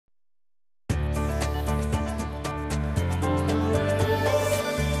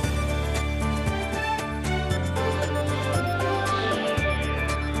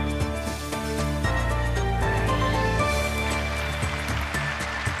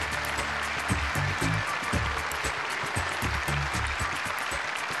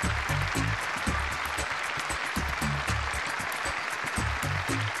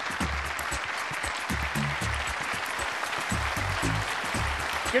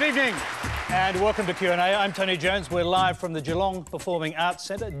Good evening and welcome to Q&A. I'm Tony Jones. We're live from the Geelong Performing Arts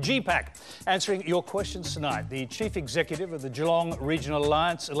Centre, GPAC, answering your questions tonight. The Chief Executive of the Geelong Regional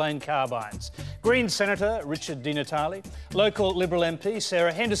Alliance, Elaine Carbines. Green Senator Richard Di Natale. Local Liberal MP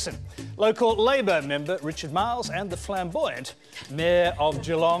Sarah Henderson. Local Labor member Richard Marles. And the flamboyant Mayor of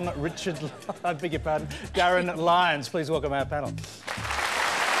Geelong, Darryn Lyons. Please welcome our panel.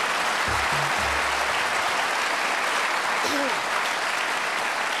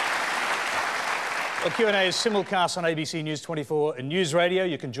 Well, Q&A is simulcast on ABC News 24 and News Radio.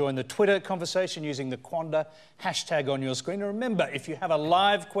 You can join the Twitter conversation using the Quanda hashtag on your screen. And remember, if you have a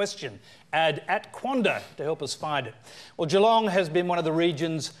live question, add @Quanda to help us find it. Well, Geelong has been one of the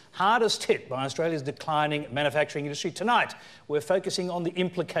regions hardest hit by Australia's declining manufacturing industry. Tonight, we're focusing on the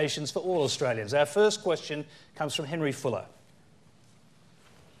implications for all Australians. Our first question comes from Henry Fuller.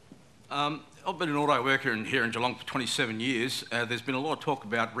 I've been an auto worker here in Geelong for 27 years. There's been a lot of talk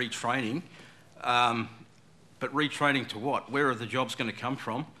about retraining. But retraining to what? Where are the jobs going to come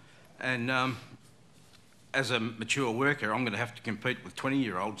from? And as a mature worker, I'm going to have to compete with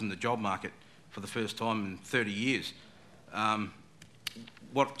 20-year-olds in the job market for the first time in 30 years.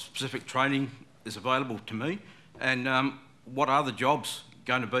 What specific training is available to me? And what are the jobs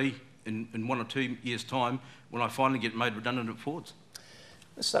going to be in 1 or 2 years' time when I finally get made redundant at Fords?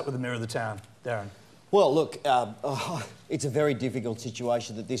 Let's start with the Mayor of the town, Darryn. Well, look, it's a very difficult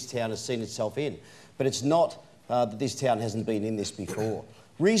situation that this town has seen itself in, but it's not that this town hasn't been in this before.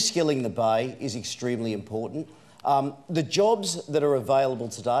 Reskilling the Bay is extremely important. The jobs that are available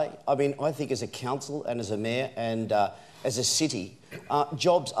today, I mean, I think as a council and as a mayor and as a city,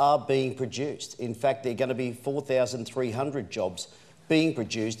 jobs are being produced. In fact, there are going to be 4,300 jobs being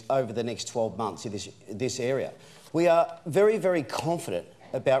produced over the next 12 months in this area. We are very, very confident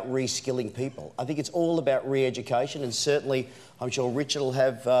about reskilling people. I think it's all about re-education, and certainly I'm sure Richard will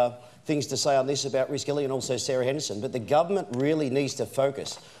have things to say on this about reskilling, and also Sarah Henderson, but the government really needs to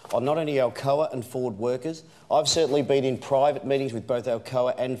focus on not only Alcoa and Ford workers. I've certainly been in private meetings with both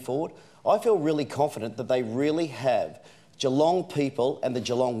Alcoa and Ford. I feel really confident that they really have Geelong people and the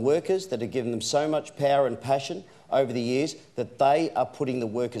Geelong workers that have given them so much power and passion over the years, that they are putting the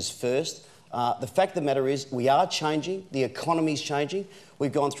workers first. The fact of the matter is we are changing, the economy's changing.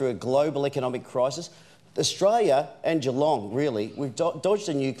 We've gone through a global economic crisis. Australia and Geelong, really, we've dodged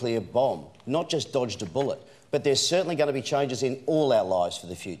a nuclear bomb, not just dodged a bullet, but there's certainly going to be changes in all our lives for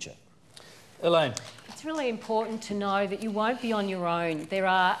the future. Elaine. It's really important to know that you won't be on your own. There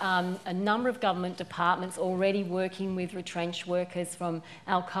are a number of government departments already working with retrenched workers from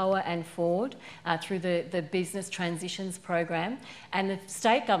Alcoa and Ford through the Business Transitions Program, and the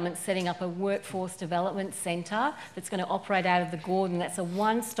state government's setting up a workforce development centre that's going to operate out of the Gordon. That's a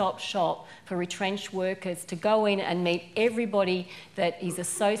one-stop shop for retrenched workers to go in and meet everybody that is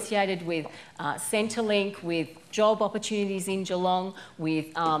associated with Centrelink, with job opportunities in Geelong,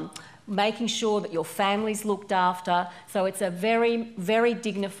 with making sure that your family's looked after. So it's a very, very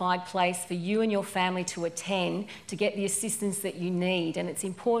dignified place for you and your family to attend to get the assistance that you need. And it's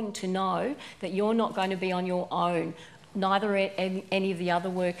important to know that you're not going to be on your own, neither any of the other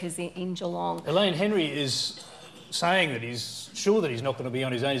workers in Geelong. Elaine, Henry is saying that he's sure that he's not going to be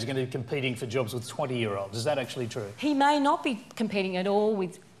on his own. He's going to be competing for jobs with 20-year-olds. Is that actually true? He may not be competing at all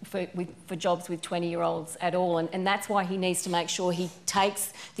for jobs with 20-year-olds at all, and that's why he needs to make sure he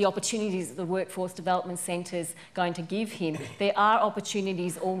takes the opportunities that the Workforce Development Centre's going to give him. There are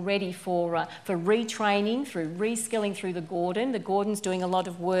opportunities already for retraining, through reskilling through the Gordon. The Gordon's doing a lot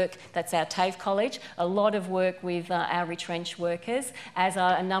of work, that's our TAFE college, a lot of work with our retrenched workers, as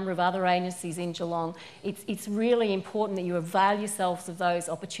are a number of other agencies in Geelong. It's really important that you avail yourselves of those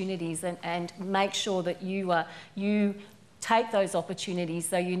opportunities and make sure that you take those opportunities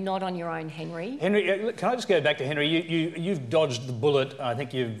so you're not on your own, Henry. Henry, can I just go back to Henry? You've dodged the bullet. I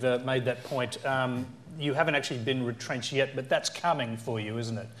think you've made that point. You haven't actually been retrenched yet, but that's coming for you,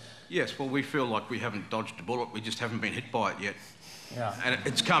 isn't it? Yes, well, we feel like we haven't dodged a bullet, we just haven't been hit by it yet. Yeah. And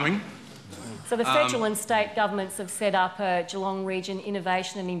it's coming. So the federal and state governments have set up a Geelong Region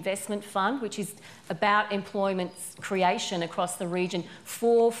Innovation and Investment Fund, which is about employment creation across the region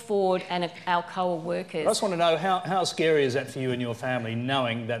for Ford and Alcoa workers. I just want to know, how scary is that for you and your family,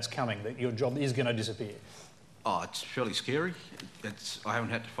 knowing that's coming, that your job is going to disappear? Oh, it's fairly scary. I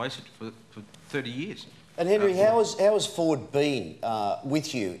haven't had to face it for 30 years. And Henry, how has Ford been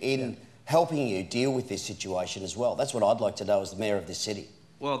with you in helping you deal with this situation as well? That's what I'd like to know as the Mayor of this city.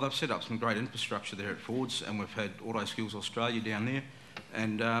 Well, they've set up some great infrastructure there at Ford's, and we've had Auto Skills Australia down there,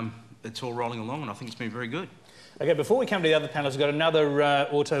 and it's all rolling along, and I think it's been very good. OK, before we come to the other panellists, we've got another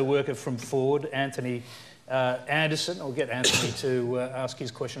auto worker from Ford, Anthony Anderson, I'll get Anthony to ask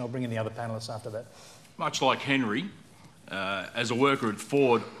his question. I'll bring in the other panellists after that. Much like Henry, as a worker at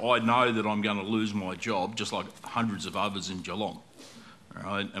Ford, I know that I'm going to lose my job, just like hundreds of others in Geelong.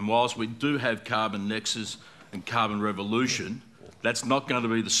 Right? And whilst we do have Carbon Nexus and Carbon Revolution, that's not going to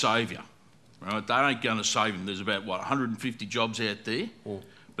be the saviour. Right? They ain't going to save them. There's about, 150 jobs out there,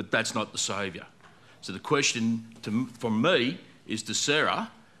 but that's not the saviour. So the question from me is to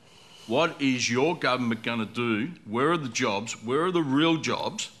Sarah, what is your government going to do? Where are the jobs? Where are the real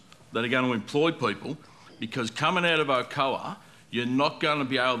jobs that are going to employ people? Because coming out of Alcoa, you're not going to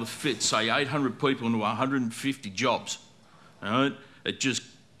be able to fit, say, 800 people into 150 jobs. Right? It just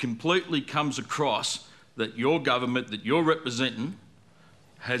completely comes across that your government that you're representing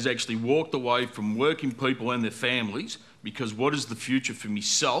has actually walked away from working people and their families, because what is the future for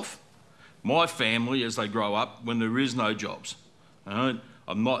myself, my family, as they grow up when there is no jobs? Right?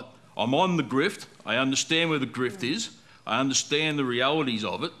 I'm on the grift. I understand where the grift is. I understand the realities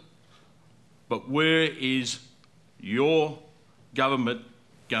of it. But where is your government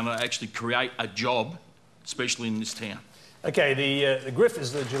going to actually create a job, especially in this town? Okay, the GRIF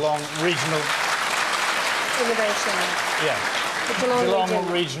is the Geelong Regional... Innovation. Yeah. The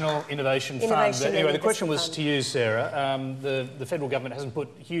Geelong Regional Innovation Fund. Anyway, the question was to you, Sarah. The federal government hasn't put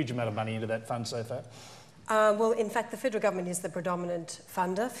a huge amount of money into that fund so far. Well, in fact, the federal government is the predominant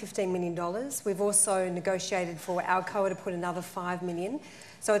funder, $15 million. We've also negotiated for Alcoa to put another $5 million.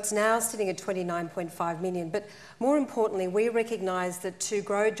 So it's now sitting at $29.5 million. But more importantly, we recognise that to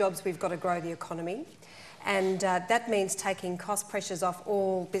grow jobs, we've got to grow the economy. And that means taking cost pressures off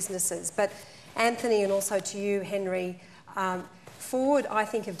all businesses. But Anthony, and also to you, Henry, Ford, I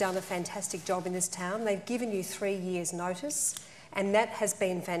think, have done a fantastic job in this town. They've given you 3 years' notice, and that has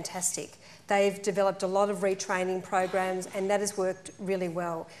been fantastic. They've developed a lot of retraining programs, and that has worked really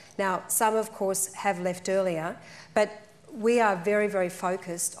well. Now, some, of course, have left earlier, but we are very, very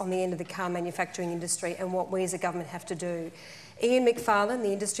focused on the end of the car manufacturing industry and what we as a government have to do. Ian Macfarlane,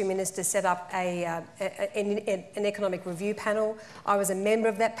 the Industry Minister, set up an economic review panel. I was a member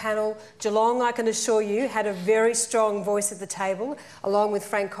of that panel. Geelong, I can assure you, had a very strong voice at the table, along with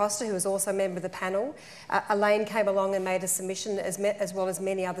Frank Costa, who was also a member of the panel. Elaine came along and made a submission, as well as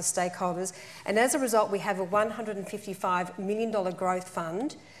many other stakeholders. And as a result, we have a $155 million growth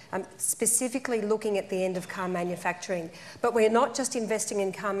fund, specifically looking at the end of car manufacturing. But we're not just investing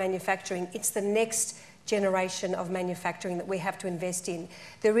in car manufacturing, it's the next generation of manufacturing that we have to invest in.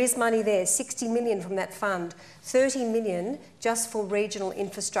 There is money there, $60 million from that fund, $30 million just for regional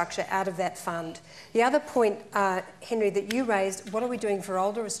infrastructure out of that fund. The other point, Henry, that you raised, what are we doing for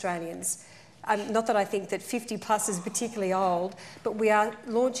older Australians? Not that I think that 50 plus is particularly old, but we are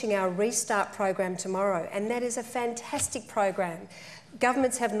launching our Restart program tomorrow, and that is a fantastic program.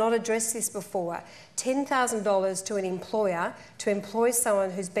 Governments have not addressed this before. $10,000 to an employer to employ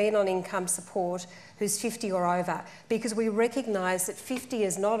someone who's been on income support, who's 50 or over, because we recognise that 50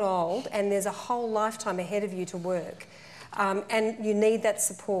 is not old and there's a whole lifetime ahead of you to work. And you need that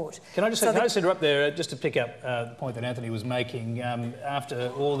support. Can I just interrupt there, just to pick up the point that Anthony was making? After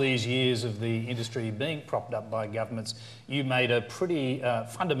all these years of the industry being propped up by governments, you made a pretty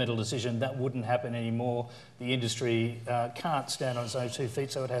fundamental decision that wouldn't happen anymore. The industry can't stand on its own 2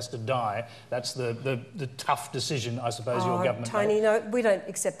 feet, so it has to die. That's the tough decision, I suppose, your government Tony, made. no, we don't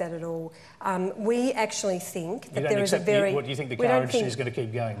accept that at all. We actually think that there is a very... What do you think the car industry is going to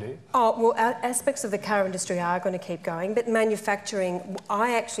keep going, do you? Oh, well, aspects of the car industry are going to keep going, but manufacturing,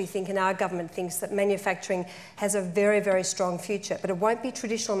 I actually think, and our government thinks, that manufacturing has a very, very strong future, but it won't be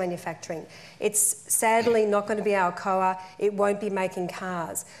traditional manufacturing. It's sadly not going to be Alcoa, it won't be making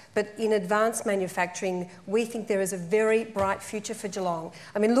cars. But in advanced manufacturing, we think there is a very bright future for Geelong.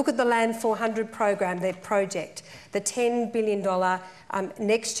 I mean, look at the Land 400 program, their project, the $10 billion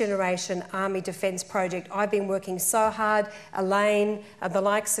Next Generation Army Defence project. I've been working so hard, Elaine, the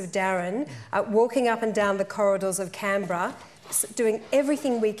likes of Darryn, walking up and down the corridors of Canberra, doing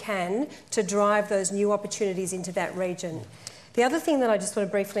everything we can to drive those new opportunities into that region. The other thing that I just want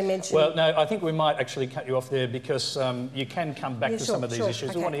to briefly mention... Well, no, I think we might actually cut you off there because you can come back to some of these issues.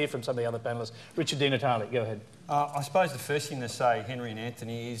 Okay. We want to hear from some of the other panellists. Richard Di Natale, go ahead. I suppose the first thing to say, Henry and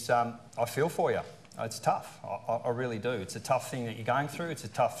Anthony, is I feel for you. It's tough. I really do. It's a tough thing that you're going through. It's a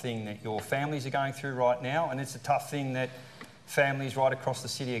tough thing that your families are going through right now, and it's a tough thing that families right across the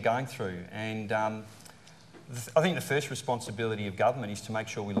city are going through. And I think the first responsibility of government is to make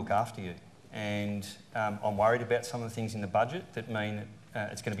sure we look after you. And I'm worried about some of the things in the budget that mean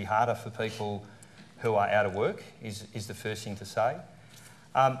it's going to be harder for people who are out of work, is the first thing to say.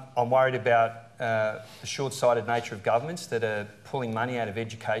 I'm worried about the short-sighted nature of governments that are pulling money out of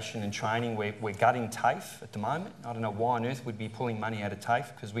education and training. We're gutting TAFE at the moment. I don't know why on earth we'd be pulling money out of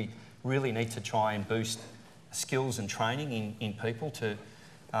TAFE, because we really need to try and boost skills and training in people to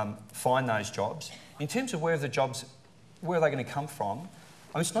find those jobs. In terms of where are they going to come from,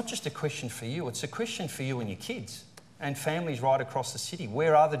 I mean, it's not just a question for you, it's a question for you and your kids and families right across the city.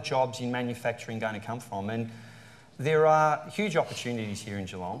 Where are the jobs in manufacturing going to come from? And there are huge opportunities here in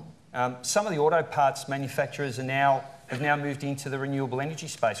Geelong. Some of the auto parts manufacturers have now moved into the renewable energy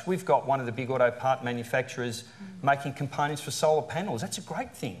space. We've got one of the big auto part manufacturers making components for solar panels. That's a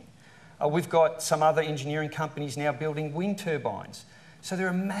great thing. We've got some other engineering companies now building wind turbines. So there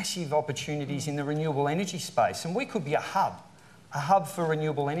are massive opportunities in the renewable energy space, and we could be a hub for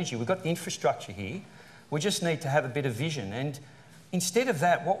renewable energy. We've got the infrastructure here. We just need to have a bit of vision. And instead of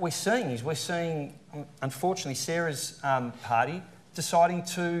that, what we're seeing, unfortunately, Sarah's party deciding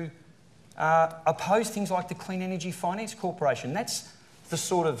to oppose things like the Clean Energy Finance Corporation. That's the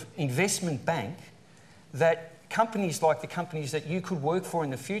sort of investment bank that companies like the companies that you could work for in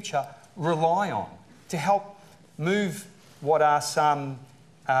the future rely on to help move what are some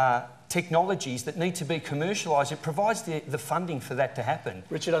technologies that need to be commercialised. It provides the funding for that to happen.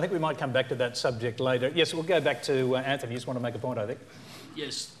 Richard, I think we might come back to that subject later. Yes, we'll go back to Anthony. You just want to make a point, I think.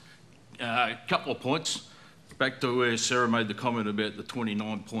 Yes, a couple of points. Back to where Sarah made the comment about the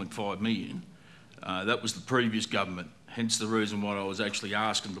 29.5 million. That was the previous government, hence the reason why I was actually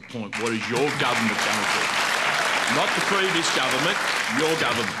asking the point, what is your government going to do? Not the previous government, your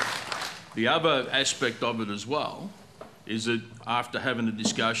government. The other aspect of it as well is that after having a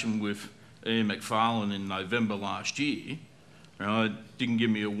discussion with Ian McFarlane in November last year, it didn't give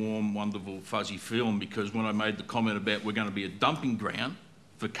me a warm, wonderful, fuzzy feeling, because when I made the comment about we're going to be a dumping ground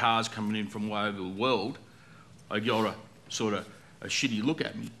for cars coming in from all over the world, I got a sort of a shitty look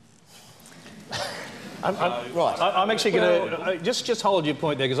at me. I'm actually going to just hold your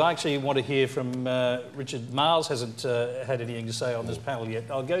point there, because I actually want to hear from Richard. Marles hasn't had anything to say on this panel yet.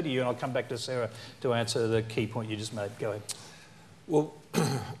 I'll go to you and I'll come back to Sarah to answer the key point you just made. Go ahead. Well,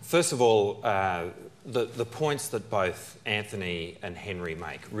 first of all, the points that both Anthony and Henry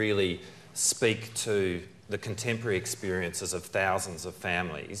make really speak to the contemporary experiences of thousands of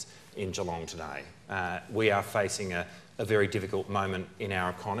families in Geelong today. We are facing a very difficult moment in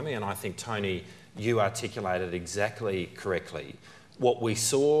our economy, and I think, Tony, you articulated exactly correctly. What we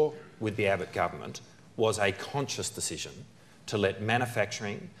saw with the Abbott government was a conscious decision to let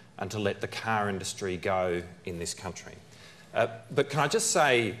manufacturing and to let the car industry go in this country. But can I just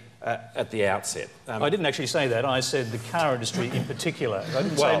say at the outset... I didn't actually say that. I said the car industry in particular. I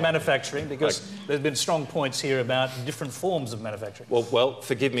didn't say manufacturing, because there's been strong points here about different forms of manufacturing. Well,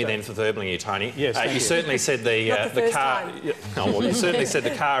 forgive me then for verbling you, Tony. Yes, you certainly said the car... you certainly said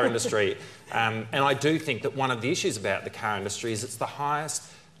the car industry. And I do think that one of the issues about the car industry is it's the highest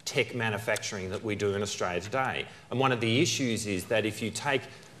tech manufacturing that we do in Australia today. And one of the issues is that if you take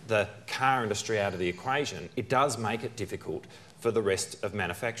the car industry out of the equation, it does make it difficult for the rest of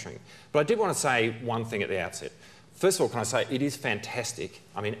manufacturing. But I did want to say one thing at the outset. First of all, can I say it is fantastic,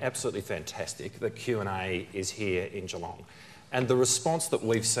 I mean absolutely fantastic, that Q&A is here in Geelong. And the response that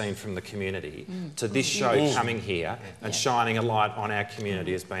we've seen from the community to this show coming here and shining a light on our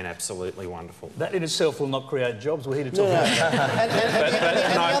community has been absolutely wonderful. That in itself will not create jobs. We're here to talk about that.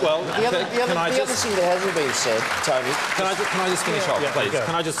 The other thing that hasn't been said, Tony... Can I just finish off, please?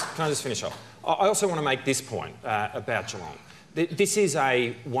 Can I just finish off? I also want to make this point about Geelong. This is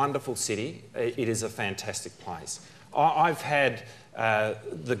a wonderful city. It is a fantastic place. I've had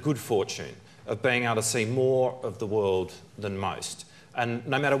the good fortune of being able to see more of the world than most. And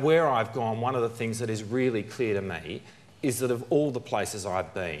no matter where I've gone, one of the things that is really clear to me is that of all the places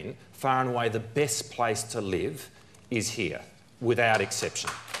I've been, far and away the best place to live is here, without exception.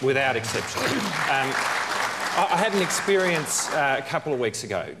 Without exception. I had an experience a couple of weeks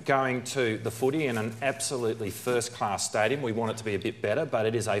ago going to the footy in an absolutely first-class stadium. We want it to be a bit better, but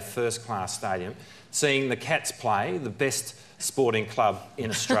it is a first-class stadium. Seeing the Cats play, the best sporting club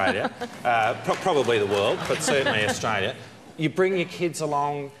in Australia, probably the world, but certainly Australia. You bring your kids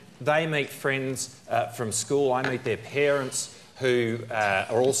along, they meet friends from school, I meet their parents who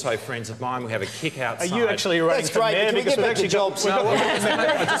are also friends of mine. We have a kick outside. Are you actually running for mayor? Because we've actually got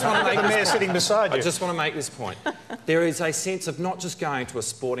the mayor sitting beside you. I just want to make this point. There is a sense of not just going to a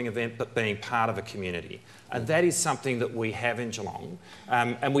sporting event, but being part of a community. And that is something that we have in Geelong.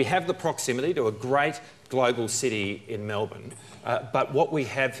 And we have the proximity to a great global city in Melbourne. But what we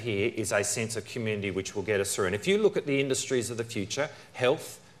have here is a sense of community which will get us through. And if you look at the industries of the future,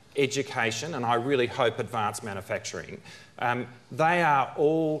 health, education, and I really hope advanced manufacturing. They are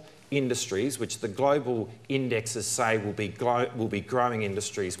all industries which the global indexes say will be growing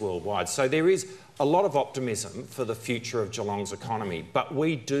industries worldwide. So there is a lot of optimism for the future of Geelong's economy, but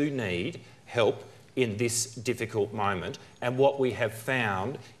we do need help in this difficult moment. And what we have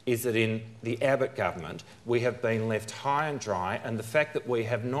found is that in the Abbott government, we have been left high and dry, and the fact that we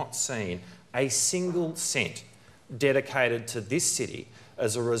have not seen a single cent dedicated to this city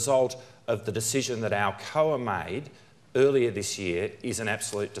as a result of the decision that Alcoa made earlier this year is an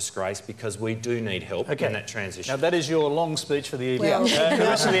absolute disgrace, because we do need help in that transition. Now, that is your long speech for the evening. Well, the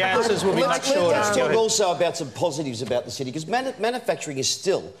rest of the answers will be much shorter. Let's talk also about some positives about the city, because manufacturing is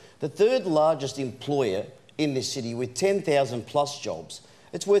still the third largest employer in this city with 10,000 plus jobs.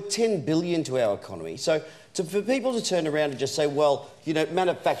 It's worth $10 billion to our economy. So for people to turn around and just say, well, you know,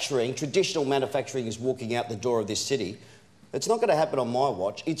 manufacturing, traditional manufacturing is walking out the door of this city, it's not going to happen on my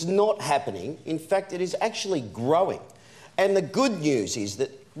watch. It's not happening. In fact, it is actually growing. And the good news is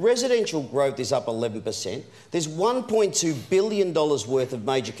that residential growth is up 11%. There's $1.2 billion worth of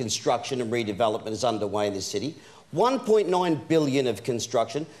major construction and redevelopment is underway in the city. 1.9 billion of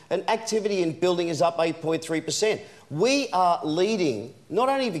construction, and activity in building is up 8.3%. We are leading not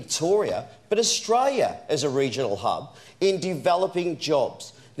only Victoria, but Australia as a regional hub in developing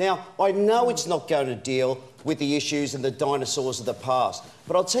jobs. Now, I know it's not going to deal with the issues and the dinosaurs of the past,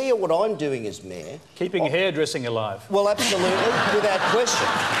 but I'll tell you what I'm doing as Mayor. Keeping hairdressing alive. Well, absolutely, without question.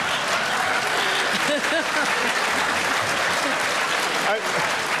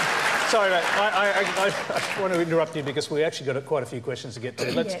 Sorry, mate. I want to interrupt you because we actually got quite a few questions to get to.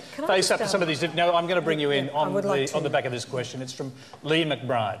 Let's face up to some of these. No, I'm going to bring you in on the back of this question. It's from Lee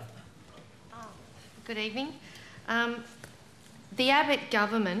McBride. Good evening. The Abbott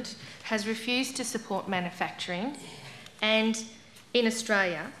government has refused to support manufacturing and in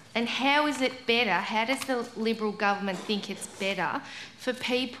Australia. And how is it better? How does the Liberal government think it's better for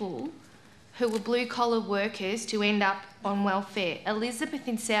people who were blue-collar workers to end up on welfare? Elizabeth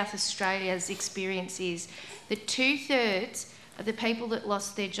in South Australia's experience is that 2/3 of the people that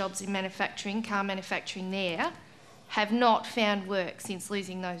lost their jobs in manufacturing, car manufacturing there, have not found work since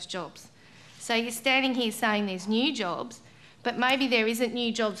losing those jobs. So you're standing here saying there's new jobs, but maybe there isn't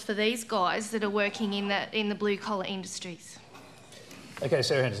new jobs for these guys that are working in the blue-collar industries. Okay,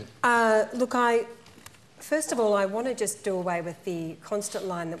 Sarah Henderson. Look, first of all, I want to just do away with the constant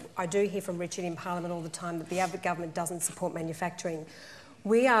line that I do hear from Richard in Parliament all the time, that the Abbott government doesn't support manufacturing.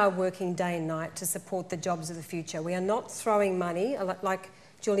 We are working day and night to support the jobs of the future. We are not throwing money like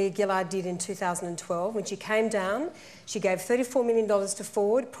Julia Gillard did in 2012. When she came down, she gave $34 million to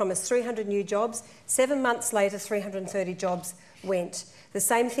Ford, promised 300 new jobs. 7 months later, 330 jobs went. The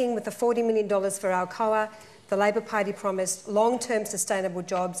same thing with the $40 million for Alcoa. The Labor Party promised long-term sustainable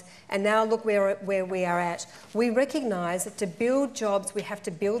jobs, and now look where we are at. We recognise that to build jobs, we have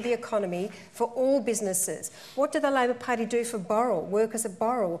to build the economy for all businesses. What did the Labor Party do for Boral, workers at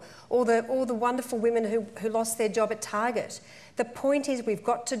Boral, or the wonderful women who lost their job at Target? The point is we've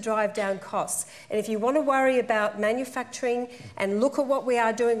got to drive down costs. And if you want to worry about manufacturing and look at what we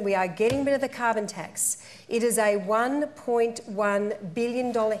are doing, we are getting rid of the carbon tax. It is a $1.1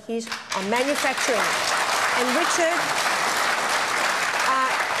 billion hit on manufacturing. And Richard,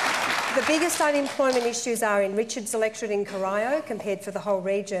 the biggest unemployment issues are in Richard's electorate in Corio compared for the whole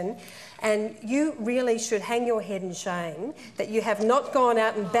region. And you really should hang your head in shame that you have not gone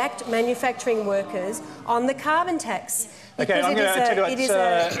out and backed manufacturing workers on the carbon tax. Okay, I'm going to tell you what, it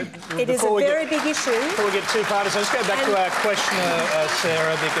is a very big issue. Before we get too far, let's go back to our questioner,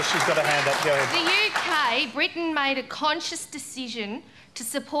 Sarah, because she's got a hand up. Go ahead. The UK, Britain made a conscious decision to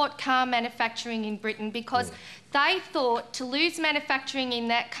support car manufacturing in Britain because they thought to lose manufacturing in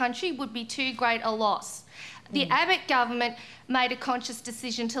that country would be too great a loss. The Abbott government made a conscious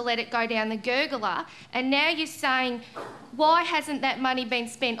decision to let it go down the gurgler, and now you're saying, why hasn't that money been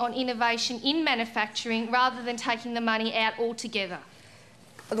spent on innovation in manufacturing rather than taking the money out altogether?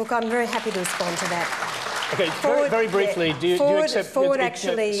 Look, I'm very happy to respond to that. Okay, very briefly, do you accept... Ford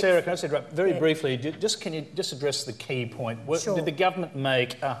actually... Sarah, can I say, very briefly, can you just address the key point? Sure. Did the government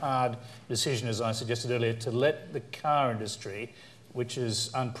make a hard decision, as I suggested earlier, to let the car industry, which is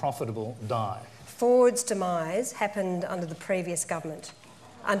unprofitable, die? Ford's demise happened under the previous government,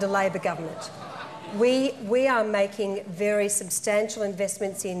 under Labor government. We are making very substantial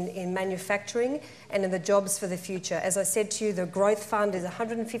investments in manufacturing and in the jobs for the future. As I said to you, the growth fund is a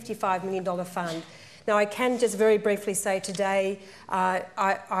 $155 million fund. Now, I can just very briefly say today,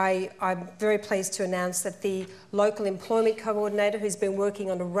 I'm very pleased to announce that the local employment coordinator, who's been working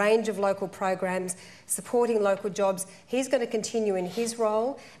on a range of local programs supporting local jobs, he's going to continue in his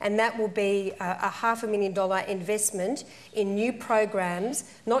role, and that will be a $500,000 investment in new programs,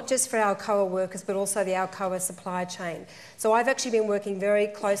 not just for Alcoa workers, but also the Alcoa supply chain. So I've actually been working very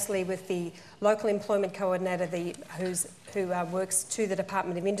closely with the local employment coordinator, who works to the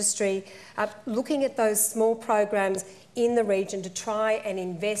Department of Industry, looking at those small programs in the region to try and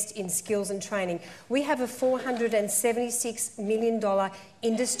invest in skills and training. We have a $476 million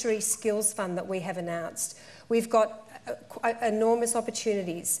industry skills fund that we have announced. We've got enormous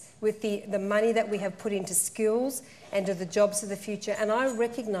opportunities with the money that we have put into skills and to the jobs of the future. And I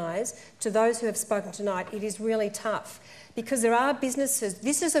recognise, to those who have spoken tonight, it is really tough because there are businesses.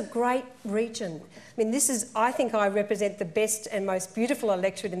 This is a great region. I mean, I think I represent the best and most beautiful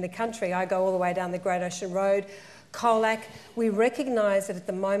electorate in the country. I go all the way down the Great Ocean Road, Colac. We recognise that at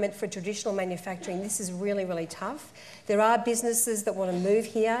the moment for traditional manufacturing, this is really, really tough. There are businesses that want to move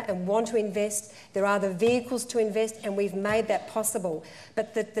here and want to invest. There are the vehicles to invest, and we've made that possible.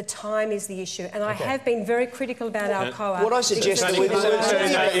 But the time is the issue. And I have been very critical about Alcoa. What I suggest...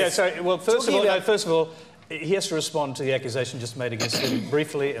 First of all, he has to respond to the accusation just made against him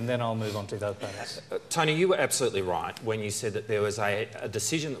briefly, and then I'll move on to the other panels. Tony, you were absolutely right when you said that there was a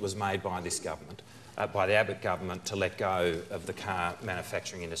decision that was made by this government, by the Abbott government, to let go of the car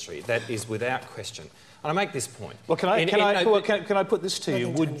manufacturing industry. That is without question. And I make this point. Well, can I put this to you?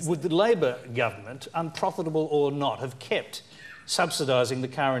 Would the Labor government, unprofitable or not, have kept subsidising the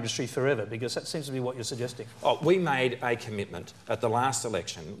car industry forever? Because that seems to be what you're suggesting. Oh, we made a commitment at the last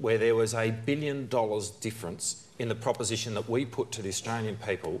election where there was $1 billion difference in the proposition that we put to the Australian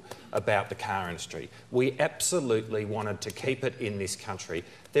people about the car industry. We absolutely wanted to keep it in this country.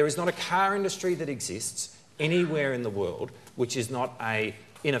 There is not a car industry that exists anywhere in the world which is not a,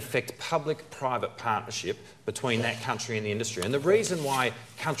 in effect, public-private partnership between that country and the industry. And the reason why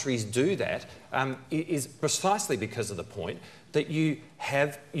countries do that is precisely because of the point that you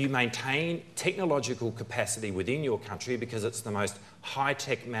maintain technological capacity within your country because it's the most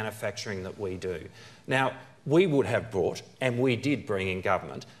high-tech manufacturing that we do. Now, we would have brought, and we did bring in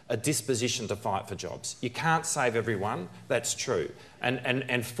government, a disposition to fight for jobs. You can't save everyone, that's true.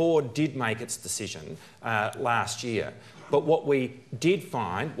 And Ford did make its decision last year. But what we did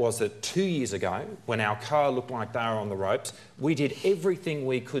find was that 2 years ago, when Alcoa looked like they were on the ropes, we did everything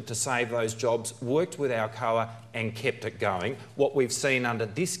we could to save those jobs, worked with Alcoa and kept it going. What we've seen under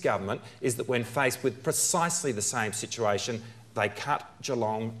this government is that when faced with precisely the same situation, they cut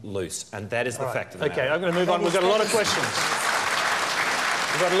Geelong loose, and that is the fact of the matter. OK, I'm going to move on. We've got a lot of questions.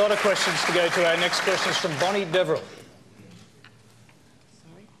 We've got a lot of questions to go to. Our next question is from Bonnie Deverell.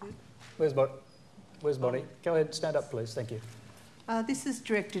 Sorry? Where's Bonnie? Go ahead, stand up, please. Thank you. This is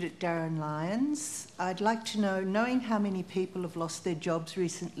directed at Darryn, Lyons. I'd like to know, knowing how many people have lost their jobs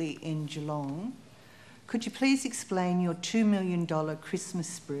recently in Geelong, could you please explain your $2 million Christmas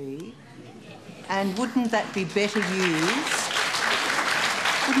spree? And wouldn't that be better used?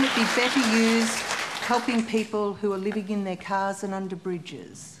 Wouldn't it be better used helping people who are living in their cars and under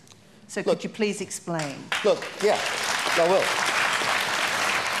bridges? So could you please explain? Look, yeah, I will.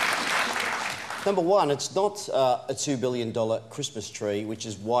 Number one, it's not a $2 billion Christmas tree which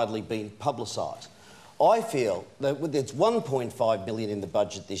has widely been publicised. I feel that there's $1.5 billion in the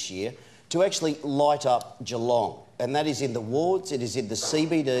budget this year to actually light up Geelong, and that is in the wards, it is in the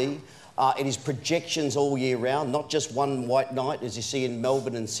CBD, it is projections all year round, not just one white night as you see in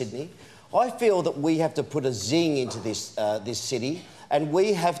Melbourne and Sydney. I feel that we have to put a zing into this city, and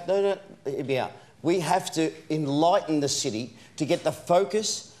we have we have to enlighten the city to get the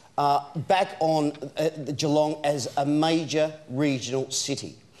focus back on Geelong as a major regional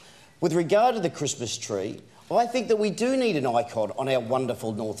city. With regard to the Christmas tree, I think that we do need an icon on our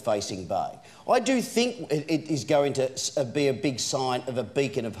wonderful north-facing bay. I do think it is going to be a big sign of a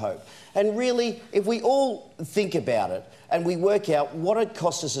beacon of hope. And really, if we all think about it and we work out what it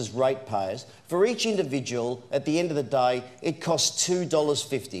costs us as ratepayers, for each individual, at the end of the day, it costs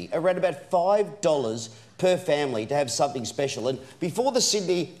 $2.50, around about $5 per family to have something special. And before the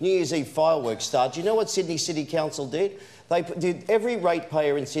Sydney New Year's Eve fireworks started, you know what Sydney City Council did? They did every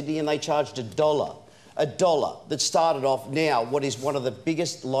ratepayer in Sydney and they charged $1 that started off now what is one of the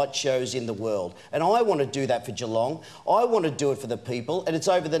biggest light shows in the world. And I want to do that for Geelong. I want to do it for the people, and it's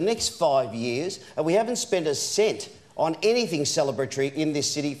over the next 5 years, and we haven't spent a cent on anything celebratory in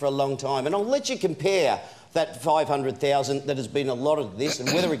this city for a long time. And I'll let you compare that $500,000 that has been allotted to this,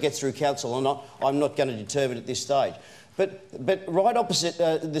 and whether it gets through council or not, I'm not going to determine at this stage. But right opposite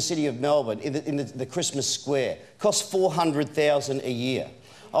the city of Melbourne, in the Christmas Square, costs $400,000 a year.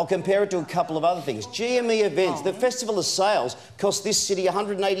 I'll compare it to a couple of other things. GME events, the Festival of Sales, cost this city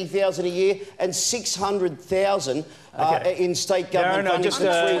 $180,000 a year and $600,000 in state government funding for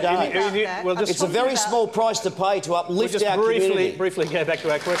 3 days. It's a very small price to pay to uplift our community. Briefly go back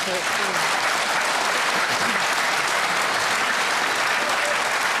to our question.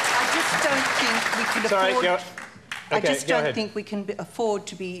 I just don't think we can afford... I just don't think we can afford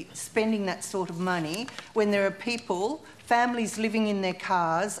to be spending that sort of money when there are people, families living in their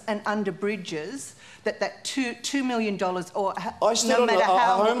cars and under bridges, that $2 million or I stood on a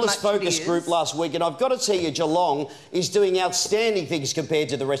homeless focus group last week, and I've got to tell you, Geelong is doing outstanding things compared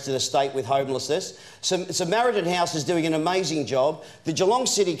to the rest of the state with homelessness. Samaritan House is doing an amazing job. The Geelong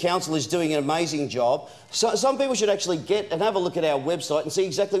City Council is doing an amazing job. So some people should actually get and have a look at our website and see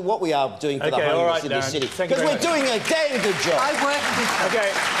exactly what we are doing for the homeless in this city. Because we're doing a damn good job. I work with them.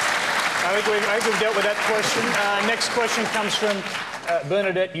 Okay. I think we've dealt with that question. Next question comes from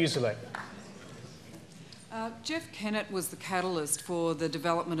Bernadette Useley. Jeff Kennett was the catalyst for the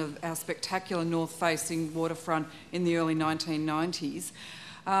development of our spectacular north-facing waterfront in the early 1990s.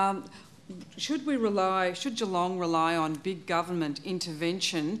 Should Geelong rely on big government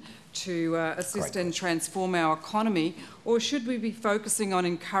intervention to assist and transform our economy, or should we be focusing on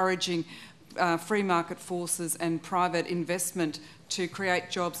encouraging free market forces and private investment to create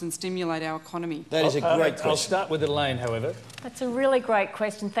jobs and stimulate our economy? That is a great question. I'll start with Elaine, however. That's a really great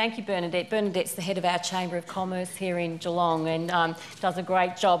question. Thank you, Bernadette. Bernadette's the head of our Chamber of Commerce here in Geelong and does a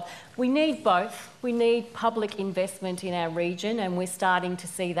great job. We need both. We need public investment in our region, and we're starting to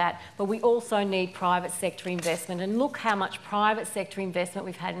see that, but we also need private sector investment. And look how much private sector investment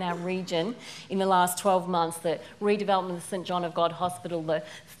we've had in our region in the last 12 months. The redevelopment of the St John of God Hospital, the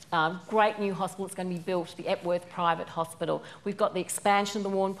great new hospital that's going to be built, the Epworth Private Hospital. We've got the expansion of the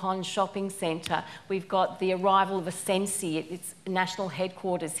Warren Pond Shopping Centre. We've got the arrival of Ascensi, its national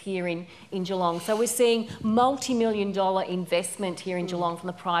headquarters here in Geelong. So we're seeing multi-million-dollar investment here in Geelong from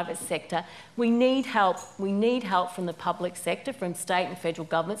the private sector. We need help. We need help from the public sector, from state and federal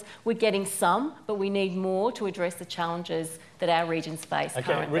governments. We're getting some, but we need more to address the challenges that our regions face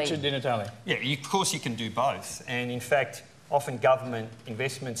currently. Richard Di Natale. Yeah, of course you can do both. And in fact, often government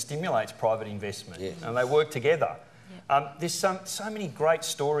investment stimulates private investment, and they work together. There's so many great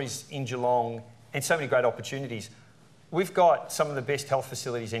stories in Geelong and so many great opportunities. We've got some of the best health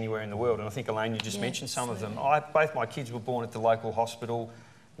facilities anywhere in the world, and I think, Elaine, you just mentioned some of them. Both my kids were born at the local hospital.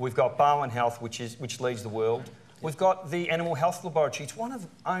 We've got Barwon Health, which leads the world. We've got the Animal Health Laboratory. It's one of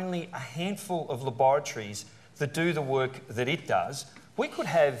only a handful of laboratories that do the work that it does. We could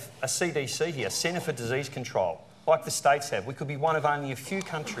have a CDC here, Centre for Disease Control, like the states have. We could be one of only a few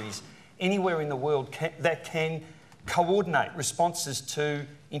countries anywhere in the world that can coordinate responses to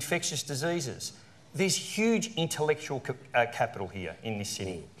infectious diseases. There's huge intellectual capital here in this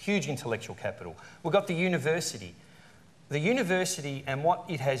city, huge intellectual capital. We've got the university. The university and what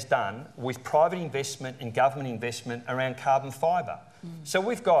it has done with private investment and government investment around carbon fibre. So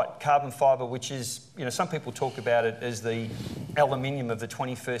we've got carbon fibre, which is, some people talk about it as the aluminium of the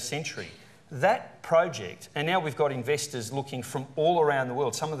 21st century. That project, and now we've got investors looking from all around the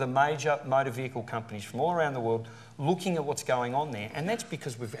world, some of the major motor vehicle companies from all around the world looking at what's going on there. And that's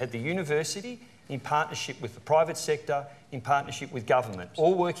because we've had the university in partnership with the private sector, in partnership with government,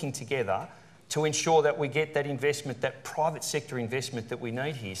 all working together to ensure that we get that investment, that private sector investment that we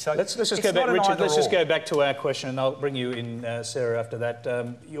need here. So let's just go back, Richard. Let's just go back to our question, and I'll bring you in, Sarah, after that.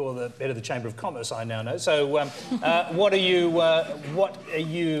 You're the head of the Chamber of Commerce, I now know. So, what do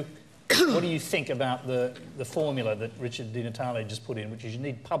you think about the formula that Richard Di Natale just put in, which is you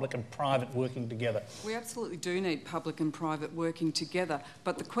need public and private working together? We absolutely do need public and private working together,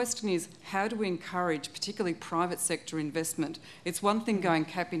 but the question is, how do we encourage particularly private sector investment? It's one thing going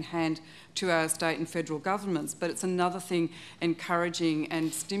cap in hand to our state and federal governments, but it's another thing encouraging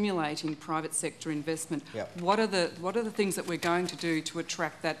and stimulating private sector investment. What are the things that we're going to do to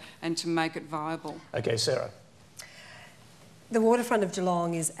attract that and to make it viable? Okay, Sarah. The waterfront of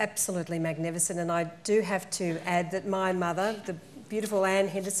Geelong is absolutely magnificent, and I do have to add that my mother, the beautiful Anne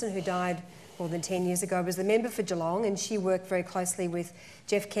Henderson, who died more than 10 years ago, was the member for Geelong, and she worked very closely with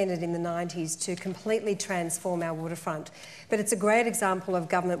Jeff Kennett in the 90s to completely transform our waterfront. But it's a great example of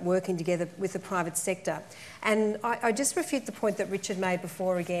government working together with the private sector. And I just refute the point that Richard made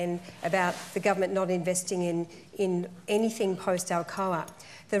before again about the government not investing in in anything post-Alcoa.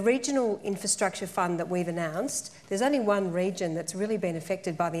 The regional infrastructure fund that we've announced, there's only one region that's really been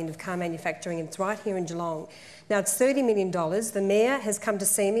affected by the end of car manufacturing, and it's right here in Geelong. Now, it's $30 million. The Mayor has come to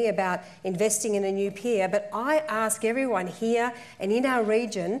see me about investing in a new pier, but I ask everyone here and in our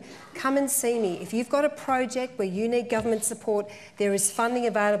region, come and see me. If you've got a project where you need government support, there is funding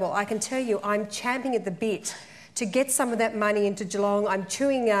available. I can tell you I'm champing at the bit to get some of that money into Geelong. I'm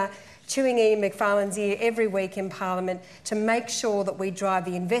chewing Ian Macfarlane's ear every week in Parliament to make sure that we drive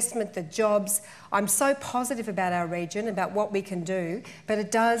the investment, the jobs. I'm so positive about our region, about what we can do, but it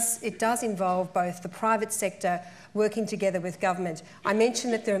does involve both the private sector working together with government. I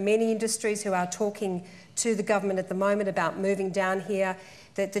mentioned that there are many industries who are talking to the government at the moment about moving down here.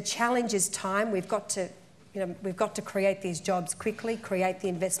 That the challenge is time. We've got to create these jobs quickly, create the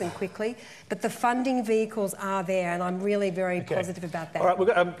investment quickly, but the funding vehicles are there, and I'm really very positive about that. All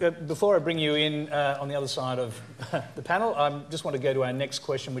right, before I bring you in on the other side of the panel, I just want to go to our next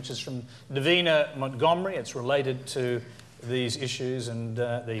question, which is from Davina Montgomery. It's related to these issues, and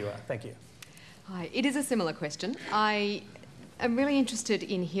there you are. Thank you. Hi, it is a similar question. I am really interested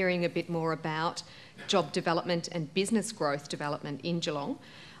in hearing a bit more about job development and business growth development in Geelong.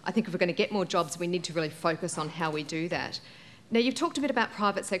 I think if we're going to get more jobs, we need to really focus on how we do that. Now, you've talked a bit about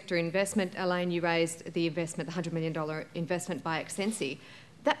private sector investment. Elaine, you raised the investment, the $100 million investment by Accensi.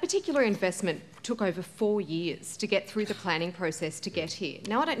 That particular investment took over 4 years to get through the planning process to get here.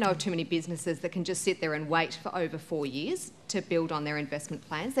 Now, I don't know of too many businesses that can just sit there and wait for over 4 years to build on their investment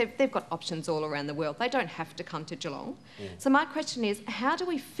plans. They've got options all around the world. They don't have to come to Geelong. So my question is, how do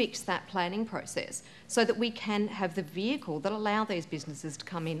we fix that planning process so that we can have the vehicle that allow these businesses to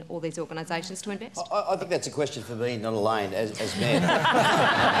come in, all these organisations to invest? I think that's a question for me, not Elaine, as Mayor.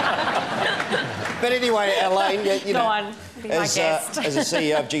 But anyway, Elaine, you know, as a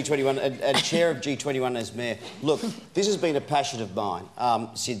CEO of G21 and Chair of G21 as Mayor, look, this has been a passion of mine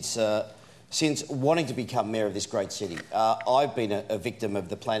since wanting to become Mayor of this great city. I've been a victim of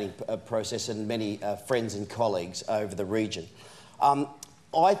the planning process and many friends and colleagues over the region.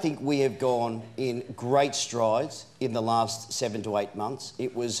 I think we have gone in great strides in the last 7 to 8 months.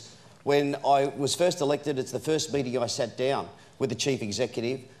 It was when I was first elected, it's the first meeting I sat down with the Chief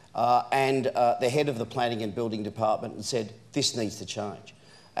Executive and the head of the Planning and Building Department and said, this needs to change.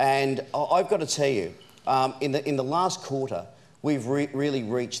 And I've got to tell you, in the last quarter, we've really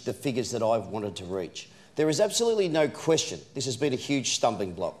reached the figures that I've wanted to reach. There is absolutely no question this has been a huge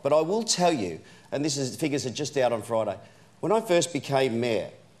stumbling block. But I will tell you, and figures are just out on Friday, when I first became Mayor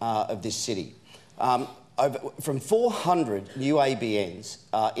of this city, from 400 new ABNs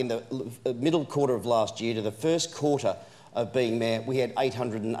in the middle quarter of last year to the first quarter of being Mayor, we had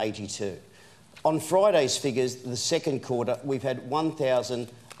 882. On Friday's figures, the second quarter, we've had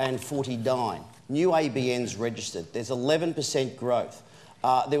 1,049 new ABNs registered. There's 11% growth.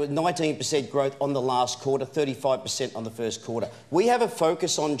 There was 19% growth on the last quarter, 35% on the first quarter. We have a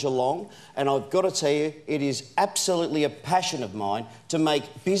focus on Geelong, and I've got to tell you, it is absolutely a passion of mine to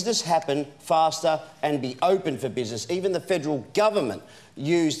make business happen faster and be open for business. Even the federal government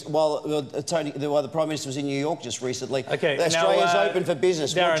used, while the Prime Minister was in New York just recently, Australia's open for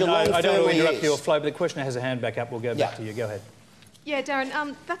business. Darryn, no, I don't want to interrupt your flow, but the questioner has a hand back up. We'll go back to you. Go ahead. Yeah,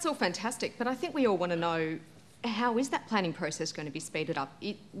 Darryn, that's all fantastic, but I think we all want to know, how is that planning process going to be speeded up?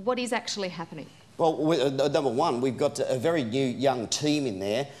 What is actually happening? Well, number one, we've got a very new young team in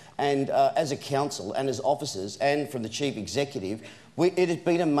there, and as a council and as officers and from the Chief Executive, it has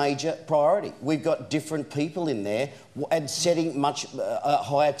been a major priority. We've got different people in there and setting much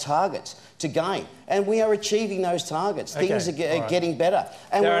higher targets to gain. And we are achieving those targets. Things are getting better.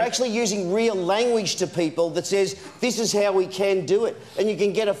 And we're actually using real language to people that says, this is how we can do it. And you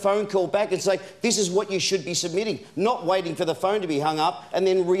can get a phone call back and say, this is what you should be submitting, not waiting for the phone to be hung up and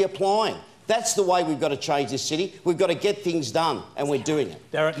then reapplying. That's the way we've got to change this city. We've got to get things done, and we're doing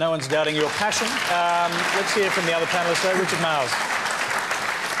it. Darryn, no one's doubting your passion. Let's hear from the other panellists. Richard Marles.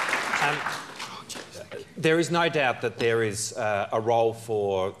 There is no doubt that there is a role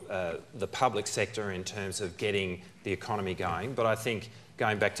for the public sector in terms of getting the economy going, but I think,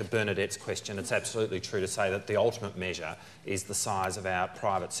 going back to Bernadette's question, it's absolutely true to say that the ultimate measure is the size of our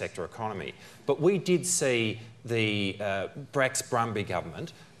private sector economy. But we did see the Brax-Brumby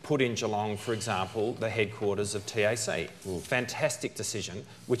government put in Geelong, for example, the headquarters of TAC. Fantastic decision,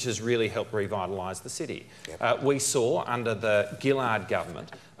 which has really helped revitalise the city. We saw, under the Gillard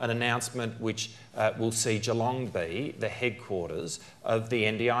government, an announcement which will see Geelong be the headquarters of the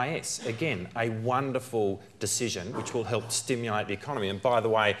NDIS. Again, a wonderful decision which will help stimulate the economy. And by the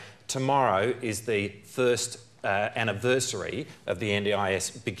way, tomorrow is the first anniversary of the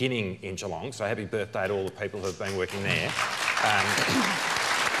NDIS beginning in Geelong, so happy birthday to all the people who have been working there.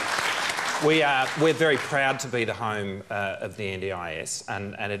 We're very proud to be the home of the NDIS,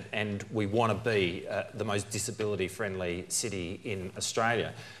 and we want to be the most disability-friendly city in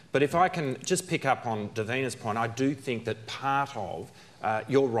Australia. But if I can just pick up on Davina's point, I do think that part of,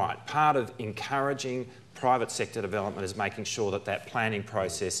 you're right, part of encouraging private sector development is making sure that that planning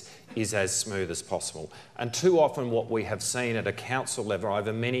process is as smooth as possible. And too often what we have seen at a council level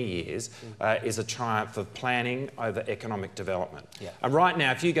over many years is a triumph of planning over economic development. Yeah. And right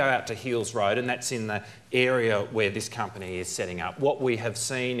now, if you go out to Heels Road, and that's in the area where this company is setting up, what we have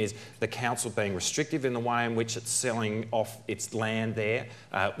seen is the council being restrictive in the way in which it's selling off its land there,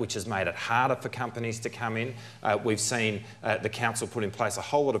 which has made it harder for companies to come in. We've seen the council put in place a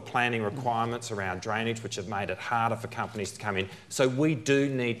whole lot of planning requirements around drainage, which have made it harder for companies to come in. So we do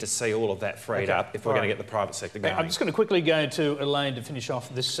need to see all of that freed up if we're going to get the private sector going. I'm just going to quickly go to Elaine to finish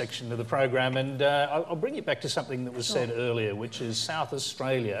off this section of the program, and I'll bring you back to something that was said earlier, which is South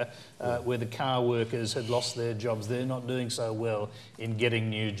Australia, where the car workers had lost their jobs. They're not doing so well in getting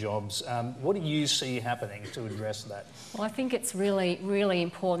new jobs. What do you see happening to address that? Well, I think it's really, really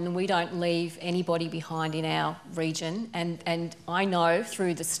important that we don't leave anybody behind in our region, and I know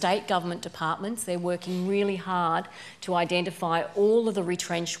through the state government departments they're working really hard to identify all of the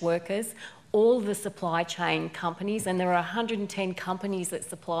retrenched workers, all of the supply chain companies, and there are 110 companies that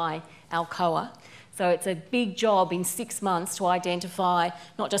supply Alcoa. So it's a big job in 6 months to identify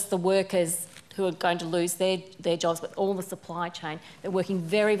not just the workers who are going to lose their jobs, but all the supply chain. They're working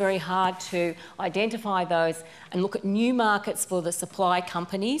very, very hard to identify those and look at new markets for the supply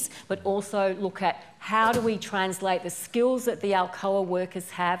companies, but also look at how do we translate the skills that the Alcoa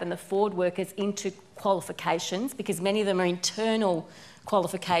workers have and the Ford workers into qualifications, because many of them are internal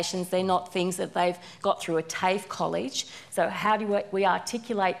qualifications. They're not things that they've got through a TAFE college. So how do we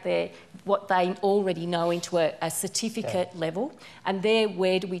articulate what they already know into a certificate level? And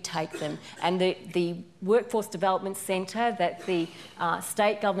where do we take them? And the Workforce Development Centre that the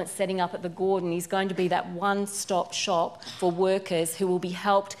state government's setting up at the Gordon is going to be that one-stop shop for workers who will be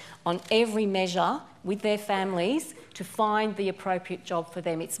helped on every measure with their families to find the appropriate job for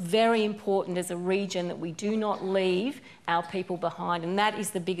them. It's very important as a region that we do not leave our people behind, and that is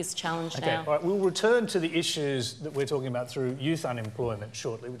the biggest challenge now. All right, we'll return to the issues that we're talking about through youth unemployment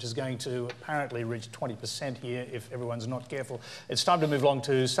shortly, which is going to apparently reach 20% here if everyone's not careful. It's time to move along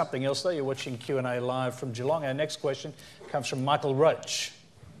to something else, though. You're watching Q&A live from Geelong. Our next question comes from Michael Roach.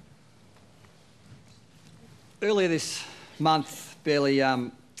 Earlier this month, barely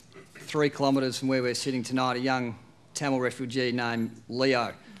 3 kilometres from where we're sitting tonight, a young Tamil refugee named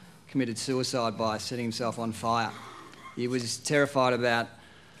Leo committed suicide by setting himself on fire. He was terrified about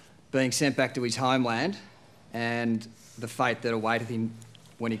being sent back to his homeland and the fate that awaited him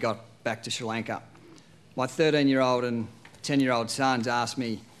when he got back to Sri Lanka. My 13-year-old and 10-year-old sons asked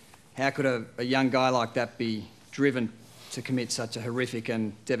me, how could a young guy like that be driven to commit such a horrific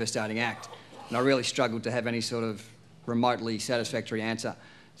and devastating act? And I really struggled to have any sort of remotely satisfactory answer.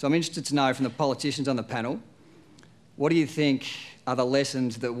 So I'm interested to know from the politicians on the panel, what do you think are the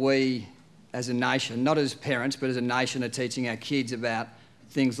lessons that we as a nation, not as parents, but as a nation, are teaching our kids about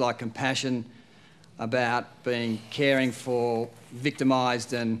things like compassion, about caring for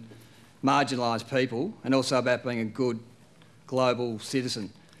victimised and marginalised people, and also about being a good global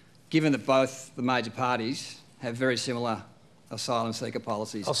citizen, given that both the major parties have very similar asylum seeker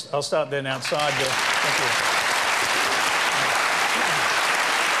policies? I'll start then outside there. Thank you.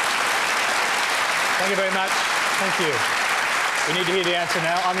 Thank you very much. Thank you. We need to hear the answer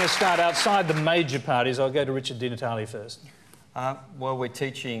now. I'm going to start outside the major parties. I'll go to Richard Di Natale first. Well, we're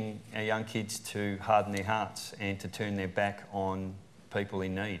teaching our young kids to harden their hearts and to turn their back on people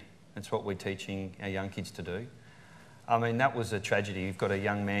in need. That's what we're teaching our young kids to do. I mean, that was a tragedy. You've got a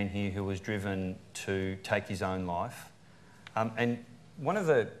young man here who was driven to take his own life. And one of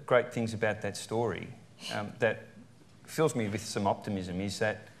the great things about that story that fills me with some optimism is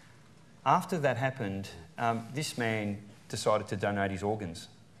that after that happened, this man decided to donate his organs.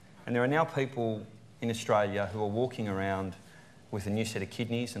 And there are now people in Australia who are walking around with a new set of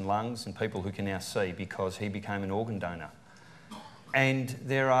kidneys and lungs, and people who can now see because he became an organ donor. And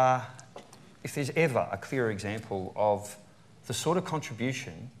if there's ever a clearer example of the sort of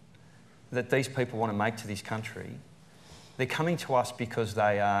contribution that these people want to make to this country, they're coming to us because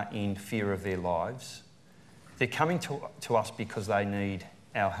they are in fear of their lives. They're coming to us because they need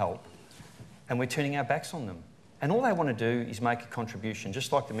our help. And we're turning our backs on them. And all they want to do is make a contribution,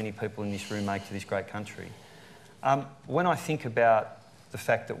 just like the many people in this room make to this great country. When I think about the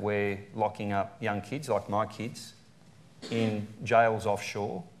fact that we're locking up young kids, like my kids, in jails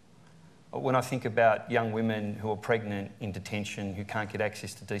offshore. When I think about young women who are pregnant in detention who can't get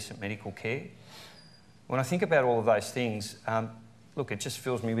access to decent medical care, when I think about all of those things, look, it just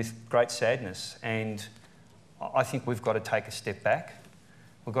fills me with great sadness, and I think we've got to take a step back.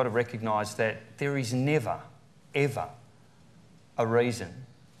 We've got to recognise that there is never, ever a reason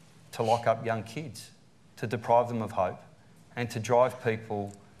to lock up young kids, to deprive them of hope, and to drive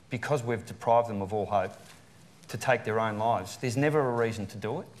people, because we've deprived them of all hope, to take their own lives. There's never a reason to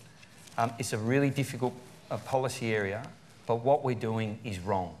do it. It's a really difficult policy area, but what we're doing is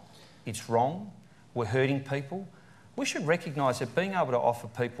wrong. It's wrong. We're hurting people. We should recognise that being able to offer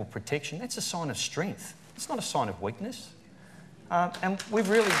people protection, that's a sign of strength. It's not a sign of weakness. And we've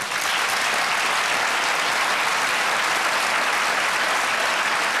really...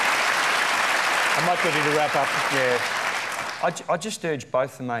 I might get you to wrap up. Yeah. I just urge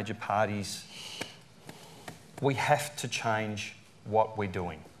both the major parties, we have to change what we're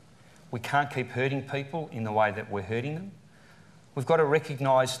doing. We can't keep hurting people in the way that we're hurting them. We've got to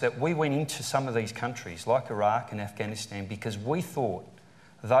recognise that we went into some of these countries, like Iraq and Afghanistan, because we thought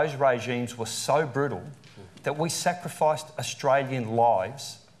those regimes were so brutal that we sacrificed Australian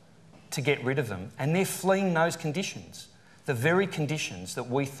lives to get rid of them. And they're fleeing those conditions, the very conditions that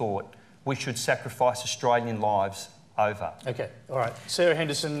we thought we should sacrifice Australian lives over. Okay, all right. Sarah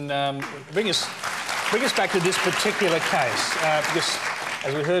Henderson, bring us back to this particular case, because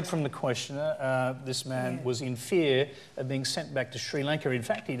as we heard from the questioner, this man was in fear of being sent back to Sri Lanka. In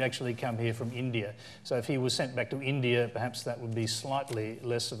fact, he'd actually come here from India. So if he was sent back to India, perhaps that would be slightly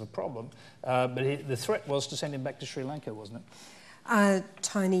less of a problem. But the threat was to send him back to Sri Lanka, wasn't it?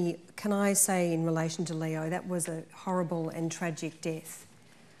 Tony, can I say in relation to Leo, that was a horrible and tragic death.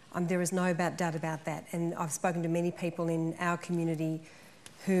 There is no doubt about that. And I've spoken to many people in our community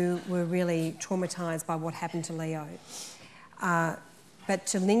who were really traumatised by what happened to Leo. But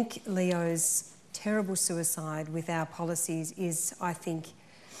to link Leo's terrible suicide with our policies is, I think,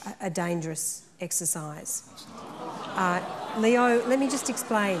 a dangerous exercise. Leo, let me just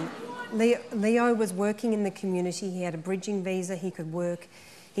explain. Leo was working in the community. He had a bridging visa. He could work.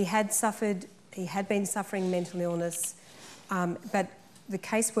 He had been suffering mental illness, but the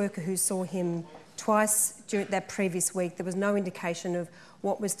caseworker who saw him twice during that previous week, there was no indication of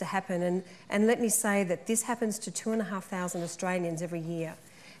what was to happen. And let me say that this happens to 2,500 Australians every year.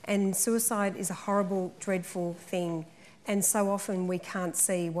 And suicide is a horrible, dreadful thing. And so often we can't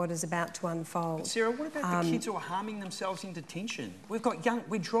see what is about to unfold. Sarah, what about the kids who are harming themselves in detention? We're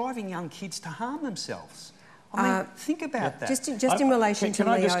driving young kids to harm themselves. I mean, think about that. Just in relation to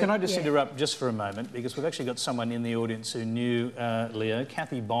Leo... Can I just interrupt just for a moment, because we've actually got someone in the audience who knew Leo.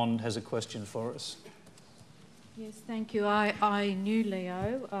 Kathy Bond has a question for us. Yes, thank you. I knew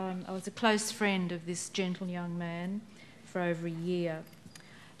Leo. I was a close friend of this gentle young man for over a year.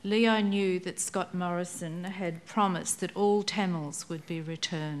 Leo knew that Scott Morrison had promised that all Tamils would be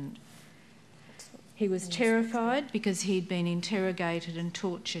returned. He was terrified because he'd been interrogated and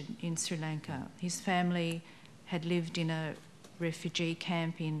tortured in Sri Lanka. His family had lived in a refugee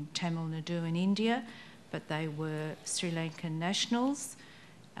camp in Tamil Nadu in India, but they were Sri Lankan nationals,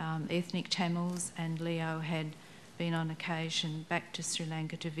 ethnic Tamils, and Leo had been on occasion back to Sri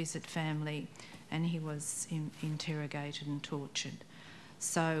Lanka to visit family, and he was interrogated and tortured.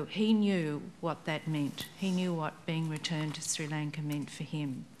 So he knew what that meant. He knew what being returned to Sri Lanka meant for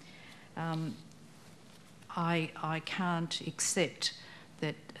him. I can't accept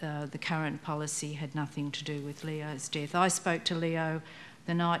that the current policy had nothing to do with Leo's death. I spoke to Leo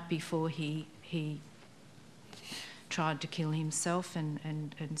the night before he tried to kill himself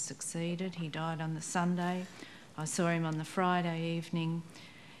and succeeded. He died on the Sunday. I saw him on the Friday evening.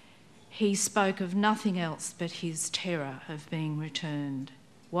 He spoke of nothing else but his terror of being returned.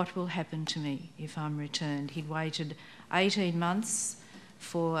 What will happen to me if I'm returned? He'd waited 18 months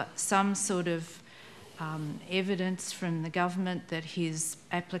for some sort of evidence from the government that his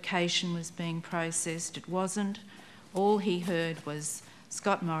application was being processed. It wasn't. All he heard was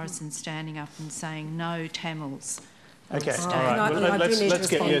Scott Morrison standing up and saying, "No Tamils." Okay, all right. Well, let's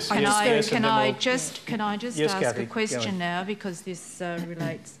get yes. Can I just yes, ask Kathy, a question now, because this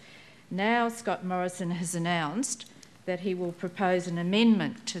relates. Now Scott Morrison has announced that he will propose an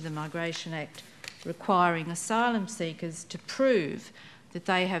amendment to the Migration Act requiring asylum seekers to prove that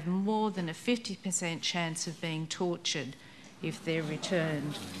they have more than a 50% chance of being tortured if they're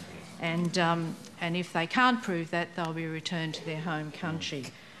returned. And if they can't prove that, they'll be returned to their home country.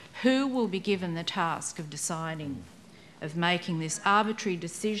 Who will be given the task of deciding, of making this arbitrary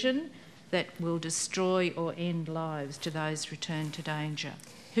decision that will destroy or end lives to those returned to danger?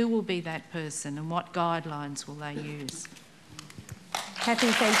 Who will be that person and what guidelines will they use? Kathy,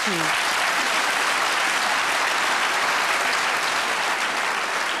 thank you.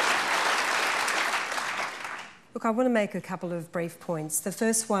 Look, I want to make a couple of brief points. The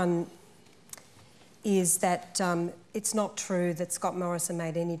first one is that it's not true that Scott Morrison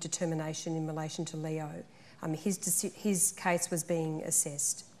made any determination in relation to Leo. His case was being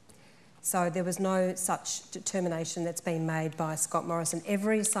assessed. So there was no such determination that's been made by Scott Morrison.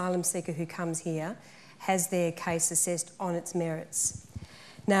 Every asylum seeker who comes here has their case assessed on its merits.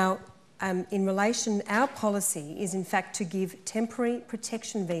 Now, in relation, our policy is in fact to give temporary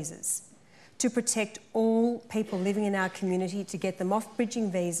protection visas to protect all people living in our community, to get them off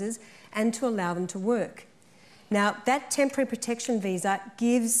bridging visas and to allow them to work. Now, that temporary protection visa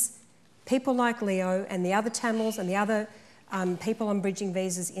gives people like Leo and the other Tamils and the other people on bridging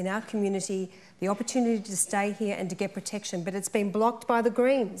visas in our community the opportunity to stay here and to get protection, but it's been blocked by the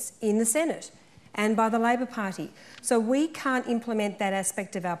Greens in the Senate and by the Labor Party. So we can't implement that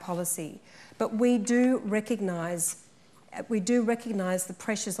aspect of our policy, but we do recognise the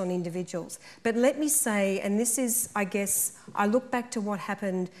pressures on individuals. But let me say, and this is, I guess, I look back to what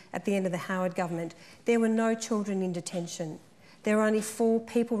happened at the end of the Howard government. There were no children in detention. There are only 4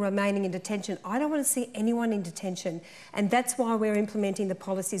 people remaining in detention. I don't want to see anyone in detention, and that's why we're implementing the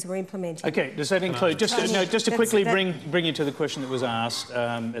policies we're implementing. Okay, does that include, just to quickly bring you to the question that was asked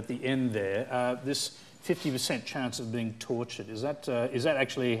at the end there, this 50% chance of being tortured, is that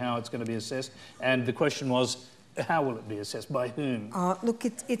actually how it's going to be assessed? And the question was, how will it be assessed? By whom? Look,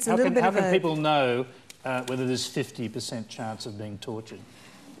 it's a little bit of a... How can people know whether there's 50% chance of being tortured?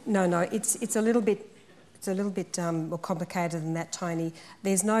 No, it's a little bit more complicated than that, Tony.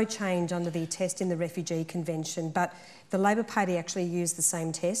 There's no change under the test in the Refugee Convention, but the Labor Party actually used the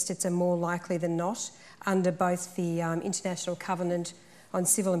same test. It's a more likely than not under both the International Covenant on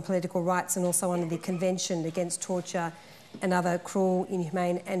Civil and Political Rights and also under the Convention Against Torture and Other Cruel,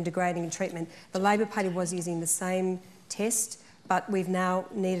 Inhumane and Degrading Treatment. The Labor Party was using the same test, but we've now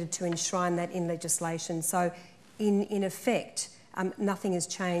needed to enshrine that in legislation. So, in effect, nothing has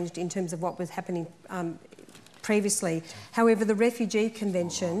changed in terms of what was happening previously. However, the Refugee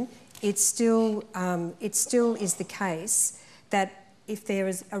Convention, it still is the case that if there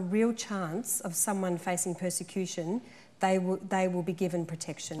is a real chance of someone facing persecution, they will be given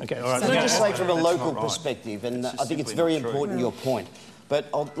protection. Okay, all right. So can I just say from a local perspective, and I think it's very important, your point, but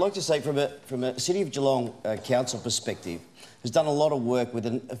I'd like to say from a City of Geelong council perspective, has done a lot of work with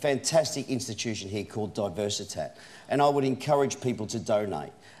a fantastic institution here called Diversitat, and I would encourage people to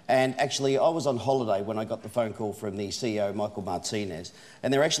donate. And actually, I was on holiday when I got the phone call from the CEO, Michael Martinez,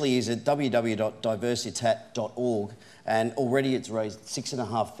 and there actually is at www.diversitat.org, and already it's raised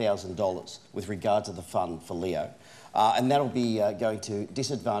 $6,500 with regard to the fund for Leo. And that'll be going to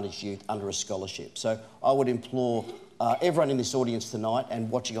disadvantaged youth under a scholarship. So I would implore everyone in this audience tonight and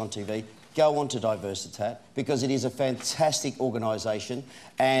watching on TV, go on to Diversitat, because it is a fantastic organisation,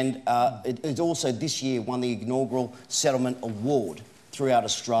 and it also this year won the inaugural Settlement Award throughout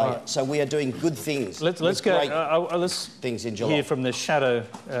Australia. Right. So we are doing good things. Let's go. Let's things in Geelong. Hear from the shadow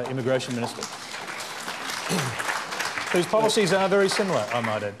immigration minister, whose policies are very similar, I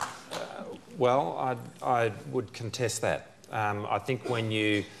might add. Well, I would contest that. I think when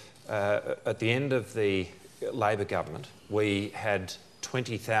you, at the end of the Labor government, we had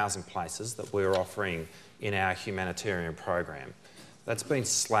 20,000 places that we were offering in our humanitarian program. That's been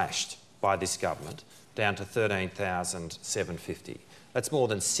slashed by this government down to 13,750. That's more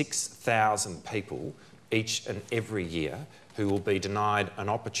than 6,000 people each and every year who will be denied an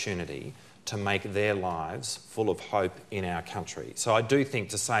opportunity to make their lives full of hope in our country. So I do think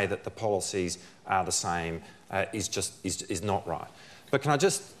to say that the policies are the same is not right. But can I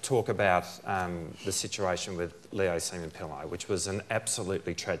just talk about the situation with Leo Seaman-Pillay, which was an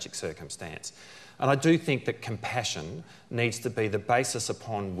absolutely tragic circumstance. And I do think that compassion needs to be the basis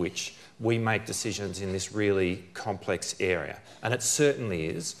upon which we make decisions in this really complex area. And it certainly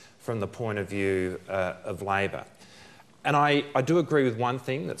is from the point of view of Labor. And I do agree with one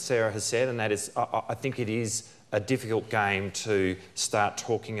thing that Sarah has said, and that is I think it is a difficult game to start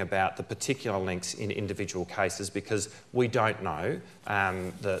talking about the particular links in individual cases because we don't know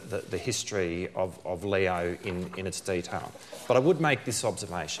the history of Leo in its detail. But I would make this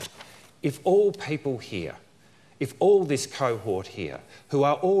observation. If all people here, if all this cohort here, who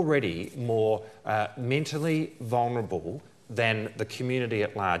are already more mentally vulnerable than the community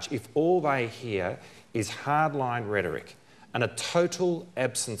at large, if all they hear is hardline rhetoric and a total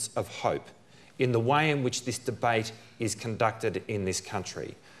absence of hope in the way in which this debate is conducted in this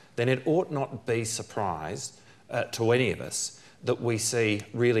country, then it ought not be surprised to any of us that we see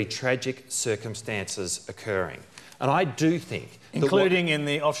really tragic circumstances occurring. And I do think... Including in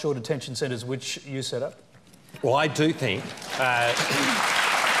the offshore detention centres which you set up? Well, I do think...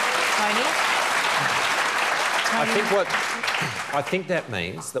 I think that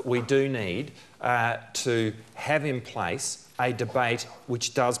means that we do need to have in place a debate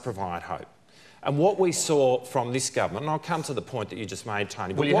which does provide hope. And what we saw from this government, and I'll come to the point that you just made,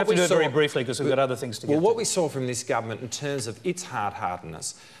 Tony... Well, you have to do it very briefly because we've got other things to get to. Well, what we saw from this government in terms of its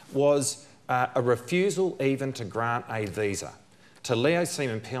hard-heartedness was a refusal even to grant a visa to Leo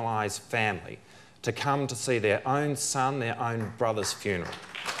Seaman Pillai's family to come to see their own son, their own brother's funeral.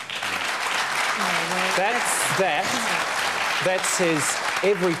 That says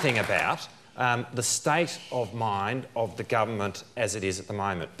everything about the state of mind of the government as it is at the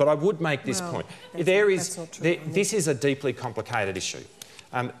moment. But I would make this point. This is a deeply complicated issue.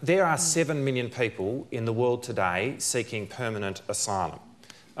 There are 7 million people in the world today seeking permanent asylum,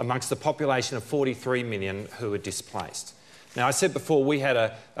 amongst a population of 43 million who are displaced. Now, I said before we had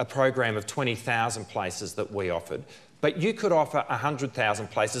a program of 20,000 places that we offered, but you could offer 100,000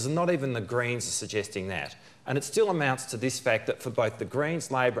 places, and not even the Greens are suggesting that. And it still amounts to this fact that for both the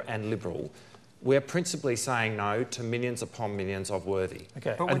Greens, Labor and Liberal, we're principally saying no to millions upon millions of worthy.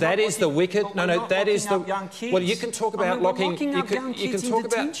 Okay. And that is the wicked... No, that is the... Young kids. Well, you can talk about locking... You can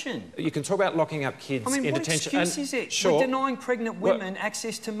talk about locking up kids in detention. What excuse is it? Sure. We're denying pregnant women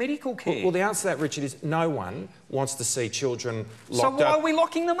access to medical care. Well, the answer to that, Richard, is no one wants to see children locked up. So why are we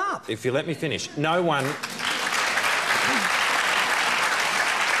locking them up? If you let me finish. No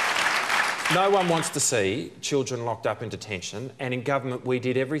one wants to see children locked up in detention, and in government we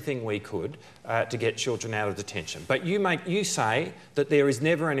did everything we could to get children out of detention. But you say that there is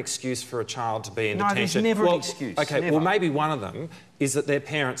never an excuse for a child to be in detention. No, there's never an excuse. OK, never. well, maybe one of them is that their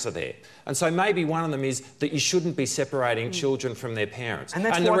parents are there. And so maybe one of them is that you shouldn't be separating children from their parents. And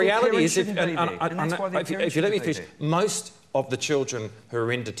that's and why the reality is, if you let me finish, most of the children who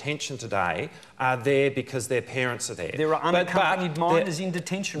are in detention today are there because their parents are there. There are unaccompanied minors in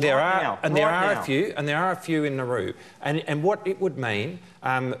detention right now. And there are a few in Nauru. And what it would mean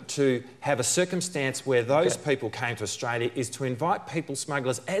to have a circumstance where those people came to Australia is to invite people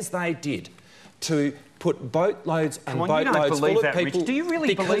smugglers, as they did, to put boatloads and boatloads full of people. Do you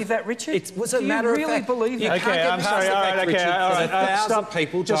really believe that, Richard? It was a matter of fact. Do you really believe that? Okay, I'm sorry. All right, okay, all right. 1,000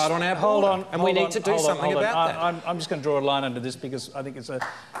 people died on our border, and we need to do something about that. I'm just going to draw a line under this because I think it's a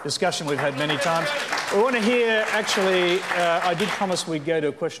discussion we've had many times. We want to hear, actually, I did promise we'd go to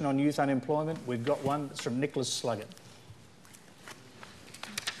a question on youth unemployment. We've got one. It's from Nicholas Sluggett.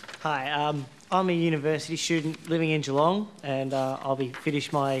 Hi, I'm a university student living in Geelong, and I'll be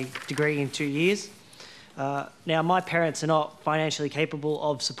finished my degree in 2 years. Now, my parents are not financially capable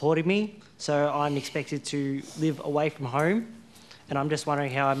of supporting me, so I'm expected to live away from home, and I'm just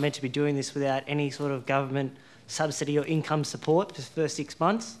wondering how I'm meant to be doing this without any sort of government subsidy or income support for the first 6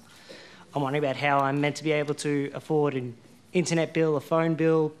 months. I'm wondering about how I'm meant to be able to afford an internet bill, a phone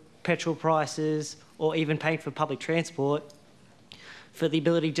bill, petrol prices, or even paying for public transport, for the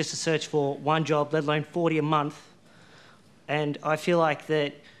ability just to search for one job, let alone 40 a month. And I feel like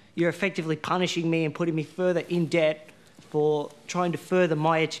that you're effectively punishing me and putting me further in debt for trying to further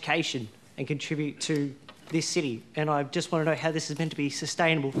my education and contribute to this city. And I just want to know how this is meant to be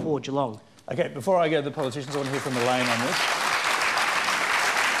sustainable for Geelong. OK, before I go to the politicians, I want to hear from Elaine on this.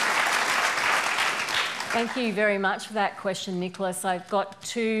 Thank you very much for that question, Nicholas. I've got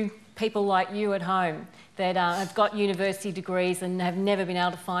two people like you at home that have got university degrees and have never been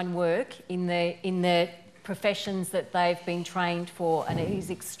able to find work in the professions that they've been trained for, and it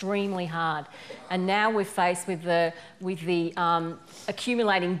is extremely hard. And now we're faced with the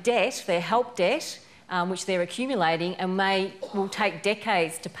accumulating debt, their help debt, which they're accumulating and will take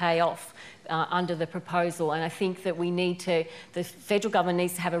decades to pay off under the proposal. And I think that the federal government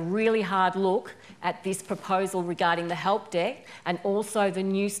needs to have a really hard look at this proposal regarding the help debt and also the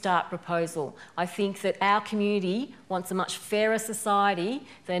New Start proposal. I think that our community wants a much fairer society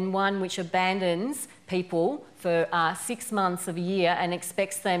than one which abandons people for 6 months of a year and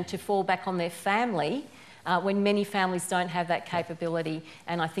expects them to fall back on their family when many families don't have that capability.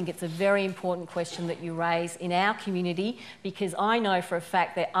 And I think it's a very important question that you raise in our community, because I know for a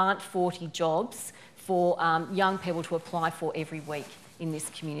fact there aren't 40 jobs for young people to apply for every week in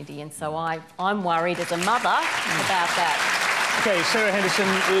this community. And so I'm worried as a mother about that. OK, Sarah Henderson,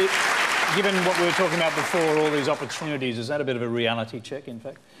 given what we were talking about before, all these opportunities, is that a bit of a reality check, in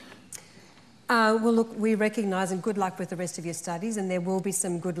fact? Well, look, we recognise, and good luck with the rest of your studies, and there will be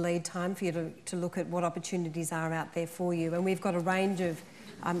some good lead time for you to look at what opportunities are out there for you. And we've got a range of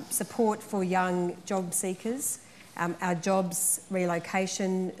support for young job seekers, our jobs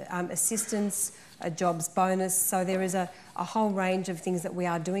relocation assistance, a jobs bonus. So there is a whole range of things that we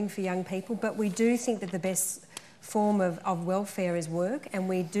are doing for young people, but we do think that the best form of welfare is work, and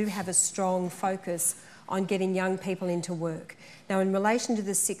we do have a strong focus on getting young people into work. Now, in relation to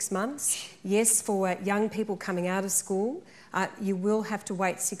the 6 months, yes, for young people coming out of school, you will have to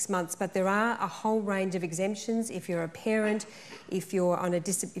wait 6 months, but there are a whole range of exemptions if you're a parent, if you're on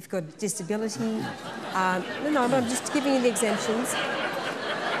if you've got a disability. No, I'm just giving you the exemptions.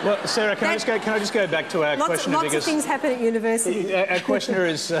 Well, Sarah, can I just go back to our questioner? Lots of things happen at university. Our questioner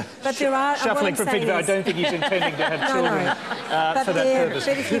is but there are, shuffling from feet. I don't think he's intending to have children for that purpose.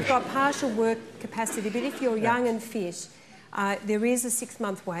 But if you've got partial work capacity, but if you're young and fit, there is a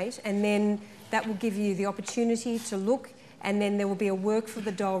 6-month wait, and then that will give you the opportunity to look, and then there will be a work for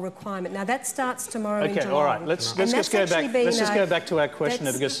the dole requirement. Now that starts tomorrow in July. Okay, all right. Let's just go back. Let's just go back to our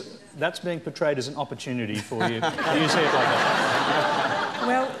questioner, because that's being portrayed as an opportunity for you. Do you see it like that?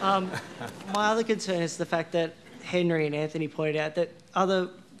 Well, my other concern is the fact that Henry and Anthony pointed out that other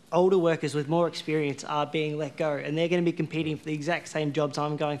older workers with more experience are being let go, and they're going to be competing for the exact same jobs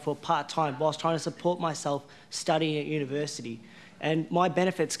I'm going for part-time whilst trying to support myself studying at university. And my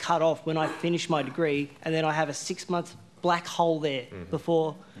benefits cut off when I finish my degree, and then I have a 6-month black hole there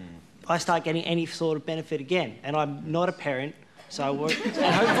before I start getting any sort of benefit again. And I'm not a parent, so I won't,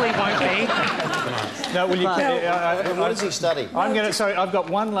 and hopefully won't be. No, what does he study? Sorry, I've got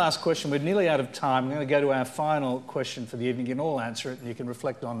one last question. We're nearly out of time. I'm going to go to our final question for the evening. You can all answer it, and you can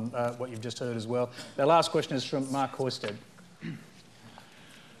reflect on what you've just heard as well. Our last question is from Mark Hoysted.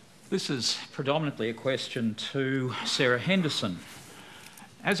 This is predominantly a question to Sarah Henderson.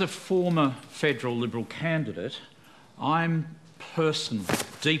 As a former federal Liberal candidate, I'm personally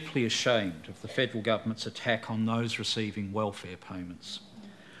deeply ashamed of the federal government's attack on those receiving welfare payments.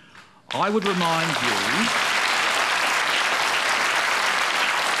 I would remind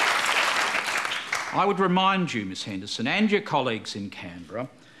you, Ms Henderson, and your colleagues in Canberra,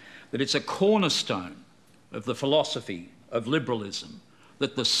 that it's a cornerstone of the philosophy of liberalism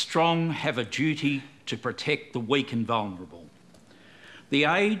that the strong have a duty to protect the weak and vulnerable. The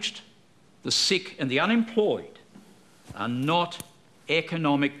aged, the sick and the unemployed are not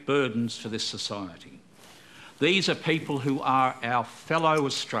economic burdens for this society. These are people who are our fellow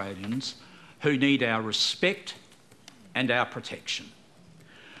Australians who need our respect and our protection.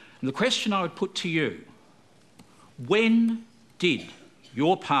 And the question I would put to you, when did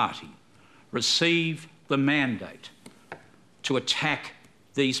your party receive the mandate to attack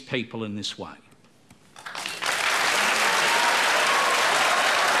these people in this way?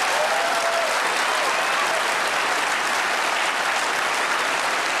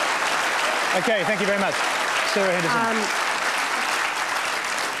 Okay, thank you very much. Sarah Henderson.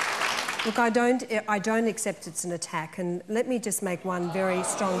 Look, I don't accept it's an attack, and let me just make one very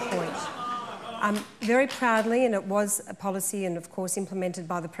strong point. Very proudly, and it was a policy and of course implemented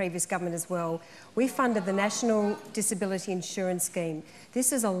by the previous government as well, we funded the National Disability Insurance Scheme.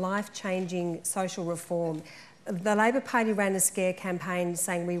 This is a life-changing social reform. The Labor Party ran a scare campaign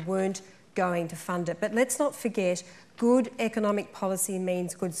saying we weren't going to fund it, but let's not forget, good economic policy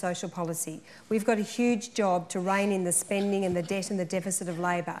means good social policy. We've got a huge job to rein in the spending and the debt and the deficit of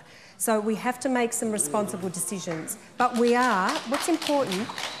Labor. So we have to make some responsible decisions. But what's important,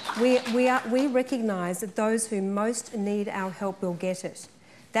 we recognise that those who most need our help will get it.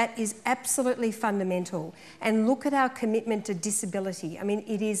 That is absolutely fundamental. And look at our commitment to disability. I mean,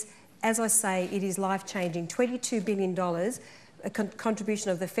 it is, as I say, it is life-changing. $22 billion, a contribution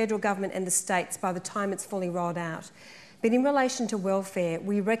of the federal government and the states by the time it's fully rolled out. But in relation to welfare,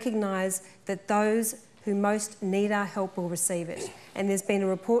 we recognise that those who most need our help will receive it. And there's been a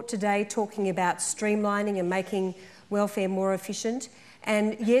report today talking about streamlining and making welfare more efficient.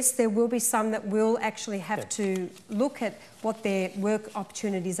 And yes, there will be some that will actually have to look at what their work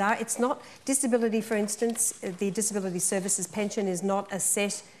opportunities are. It's not disability, for instance, the disability services pension is not a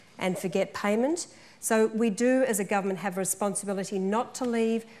set and forget payment. So we do, as a government, have a responsibility not to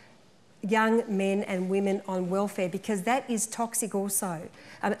leave young men and women on welfare, because that is toxic also.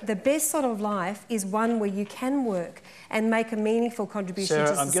 The best sort of life is one where you can work and make a meaningful contribution to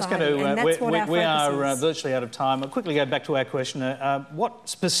society. I'm just going to, we are virtually out of time. I'll quickly go back to our questioner. What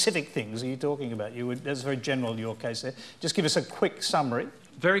specific things are you talking about? That's very general in your case there. Just give us a quick summary.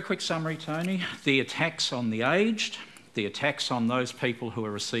 Very quick summary, Tony. The attacks on the aged, the attacks on those people who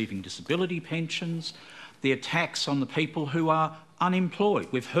are receiving disability pensions, the attacks on the people who are unemployed.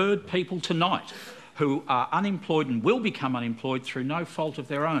 We've heard people tonight who are unemployed and will become unemployed through no fault of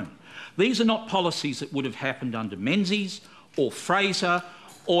their own. These are not policies that would have happened under Menzies or Fraser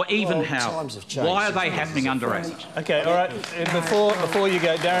or even Well, how? times have changed. Why are they happening under age? OK, all right. Before you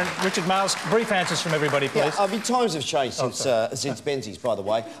go, Darryn, Richard Marles, brief answers from everybody, please. Yeah, times have changed since Benzies, by the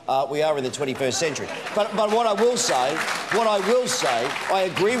way. We are in the 21st century. But what I will say, I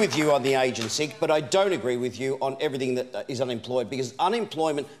agree with you on the age and sick, but I don't agree with you on everything that is unemployed, because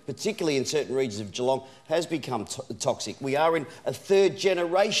unemployment, particularly in certain regions of Geelong, has become toxic. We are in a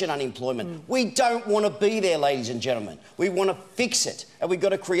third-generation unemployment. We don't want to be there, ladies and gentlemen. We want to fix it, and we've got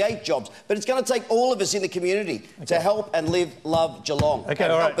to create jobs. But it's going to take all of us in the community to help and love Geelong and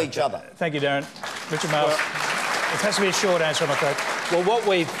help each other. Thank you, Darryn. Richard Marles. It has to be a short answer, I'm afraid. Well,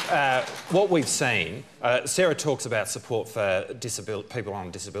 what we've seen, Sarah talks about support for people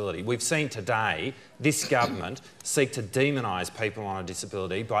on disability. We've seen today this government seek to demonise people on a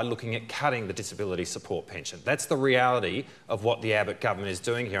disability by looking at cutting the disability support pension. That's the reality of what the Abbott government is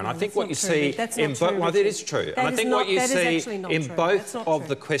doing here. And I think what you see in both... Well, it is true. And I think what you see in both of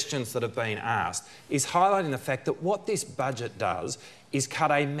the questions that have been asked is highlighting the fact that what this budget does is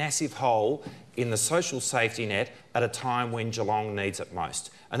cut a massive hole in the social safety net at a time when Geelong needs it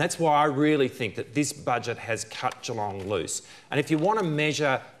most. And that's why I really think that this budget has cut Geelong loose. And if you want to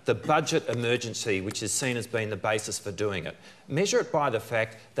measure the budget emergency, which is seen as being the basis for doing it, measure it by the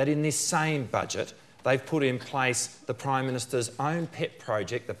fact that in this same budget, they've put in place the Prime Minister's own pet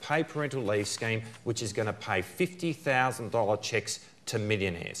project, the Pay Parental Leave Scheme, which is going to pay $50,000 cheques to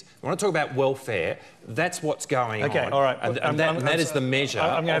millionaires. We want to talk about welfare. That's what's going on. OK, all right. And that is the measure.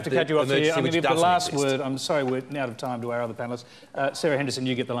 I'm going to have to cut you off here. I'm going to give the last word. I'm sorry, we're out of time to our other panellists. Sarah Henderson,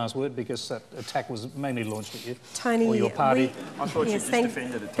 you get the last word because that attack was mainly launched at you. Tony, or your party. I thought you just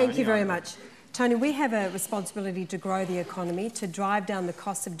defended it, Tony. Thank you very much. Tony, we have a responsibility to grow the economy, to drive down the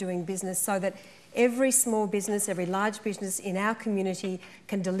cost of doing business so that every small business, every large business in our community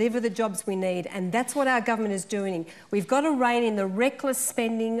can deliver the jobs we need, and that's what our government is doing. We've got to rein in the reckless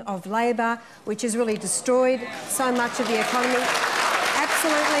spending of Labor, which has really destroyed so much of the economy.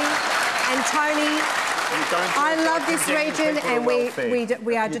 Absolutely. And Tony, I love this region, and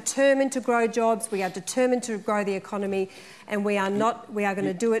we are determined to grow jobs, we are determined to grow the economy, and we are going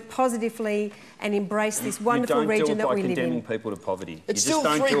to do it positively and embrace this wonderful region that we live in. You don't do it by condemning people to poverty. It's still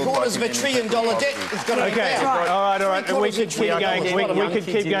 $750 billion debt. It's got to be fair. All right. And we could keep going. We could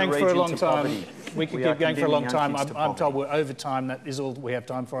keep going for a long time. We could keep going for a long time. I'm told we're over time. That is all we have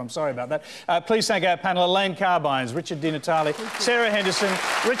time for. I'm sorry about that. Please thank our panel: Elaine Carbines, Richard Natale, Sarah Henderson,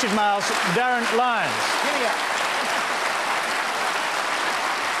 Richard Marles, Darryn Lyons.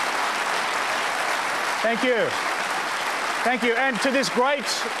 Thank you. Thank you. And to this great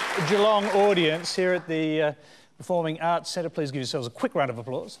Geelong audience here at the Performing Arts Centre, please give yourselves a quick round of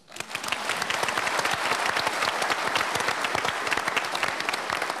applause.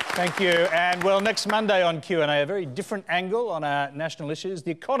 Thank you. And, well, next Monday on Q&A, a very different angle on our national issues.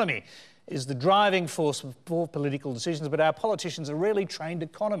 The economy is the driving force for political decisions, but our politicians are rarely trained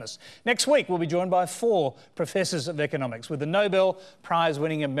economists. Next week, we'll be joined by 4 professors of economics, with the Nobel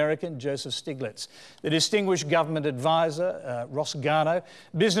Prize-winning American Joseph Stiglitz, the distinguished government advisor Ross Garnaut,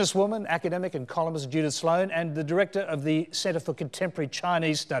 businesswoman, academic and columnist Judith Sloan, and the director of the Centre for Contemporary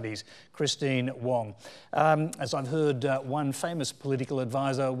Chinese Studies, Christine Wong. As I've heard one famous political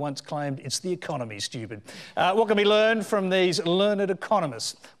advisor once claimed, it's the economy, stupid. What can we learn from these learned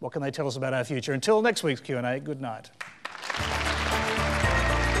economists? What can they tell us about our future? Until next week's Q&A, good night.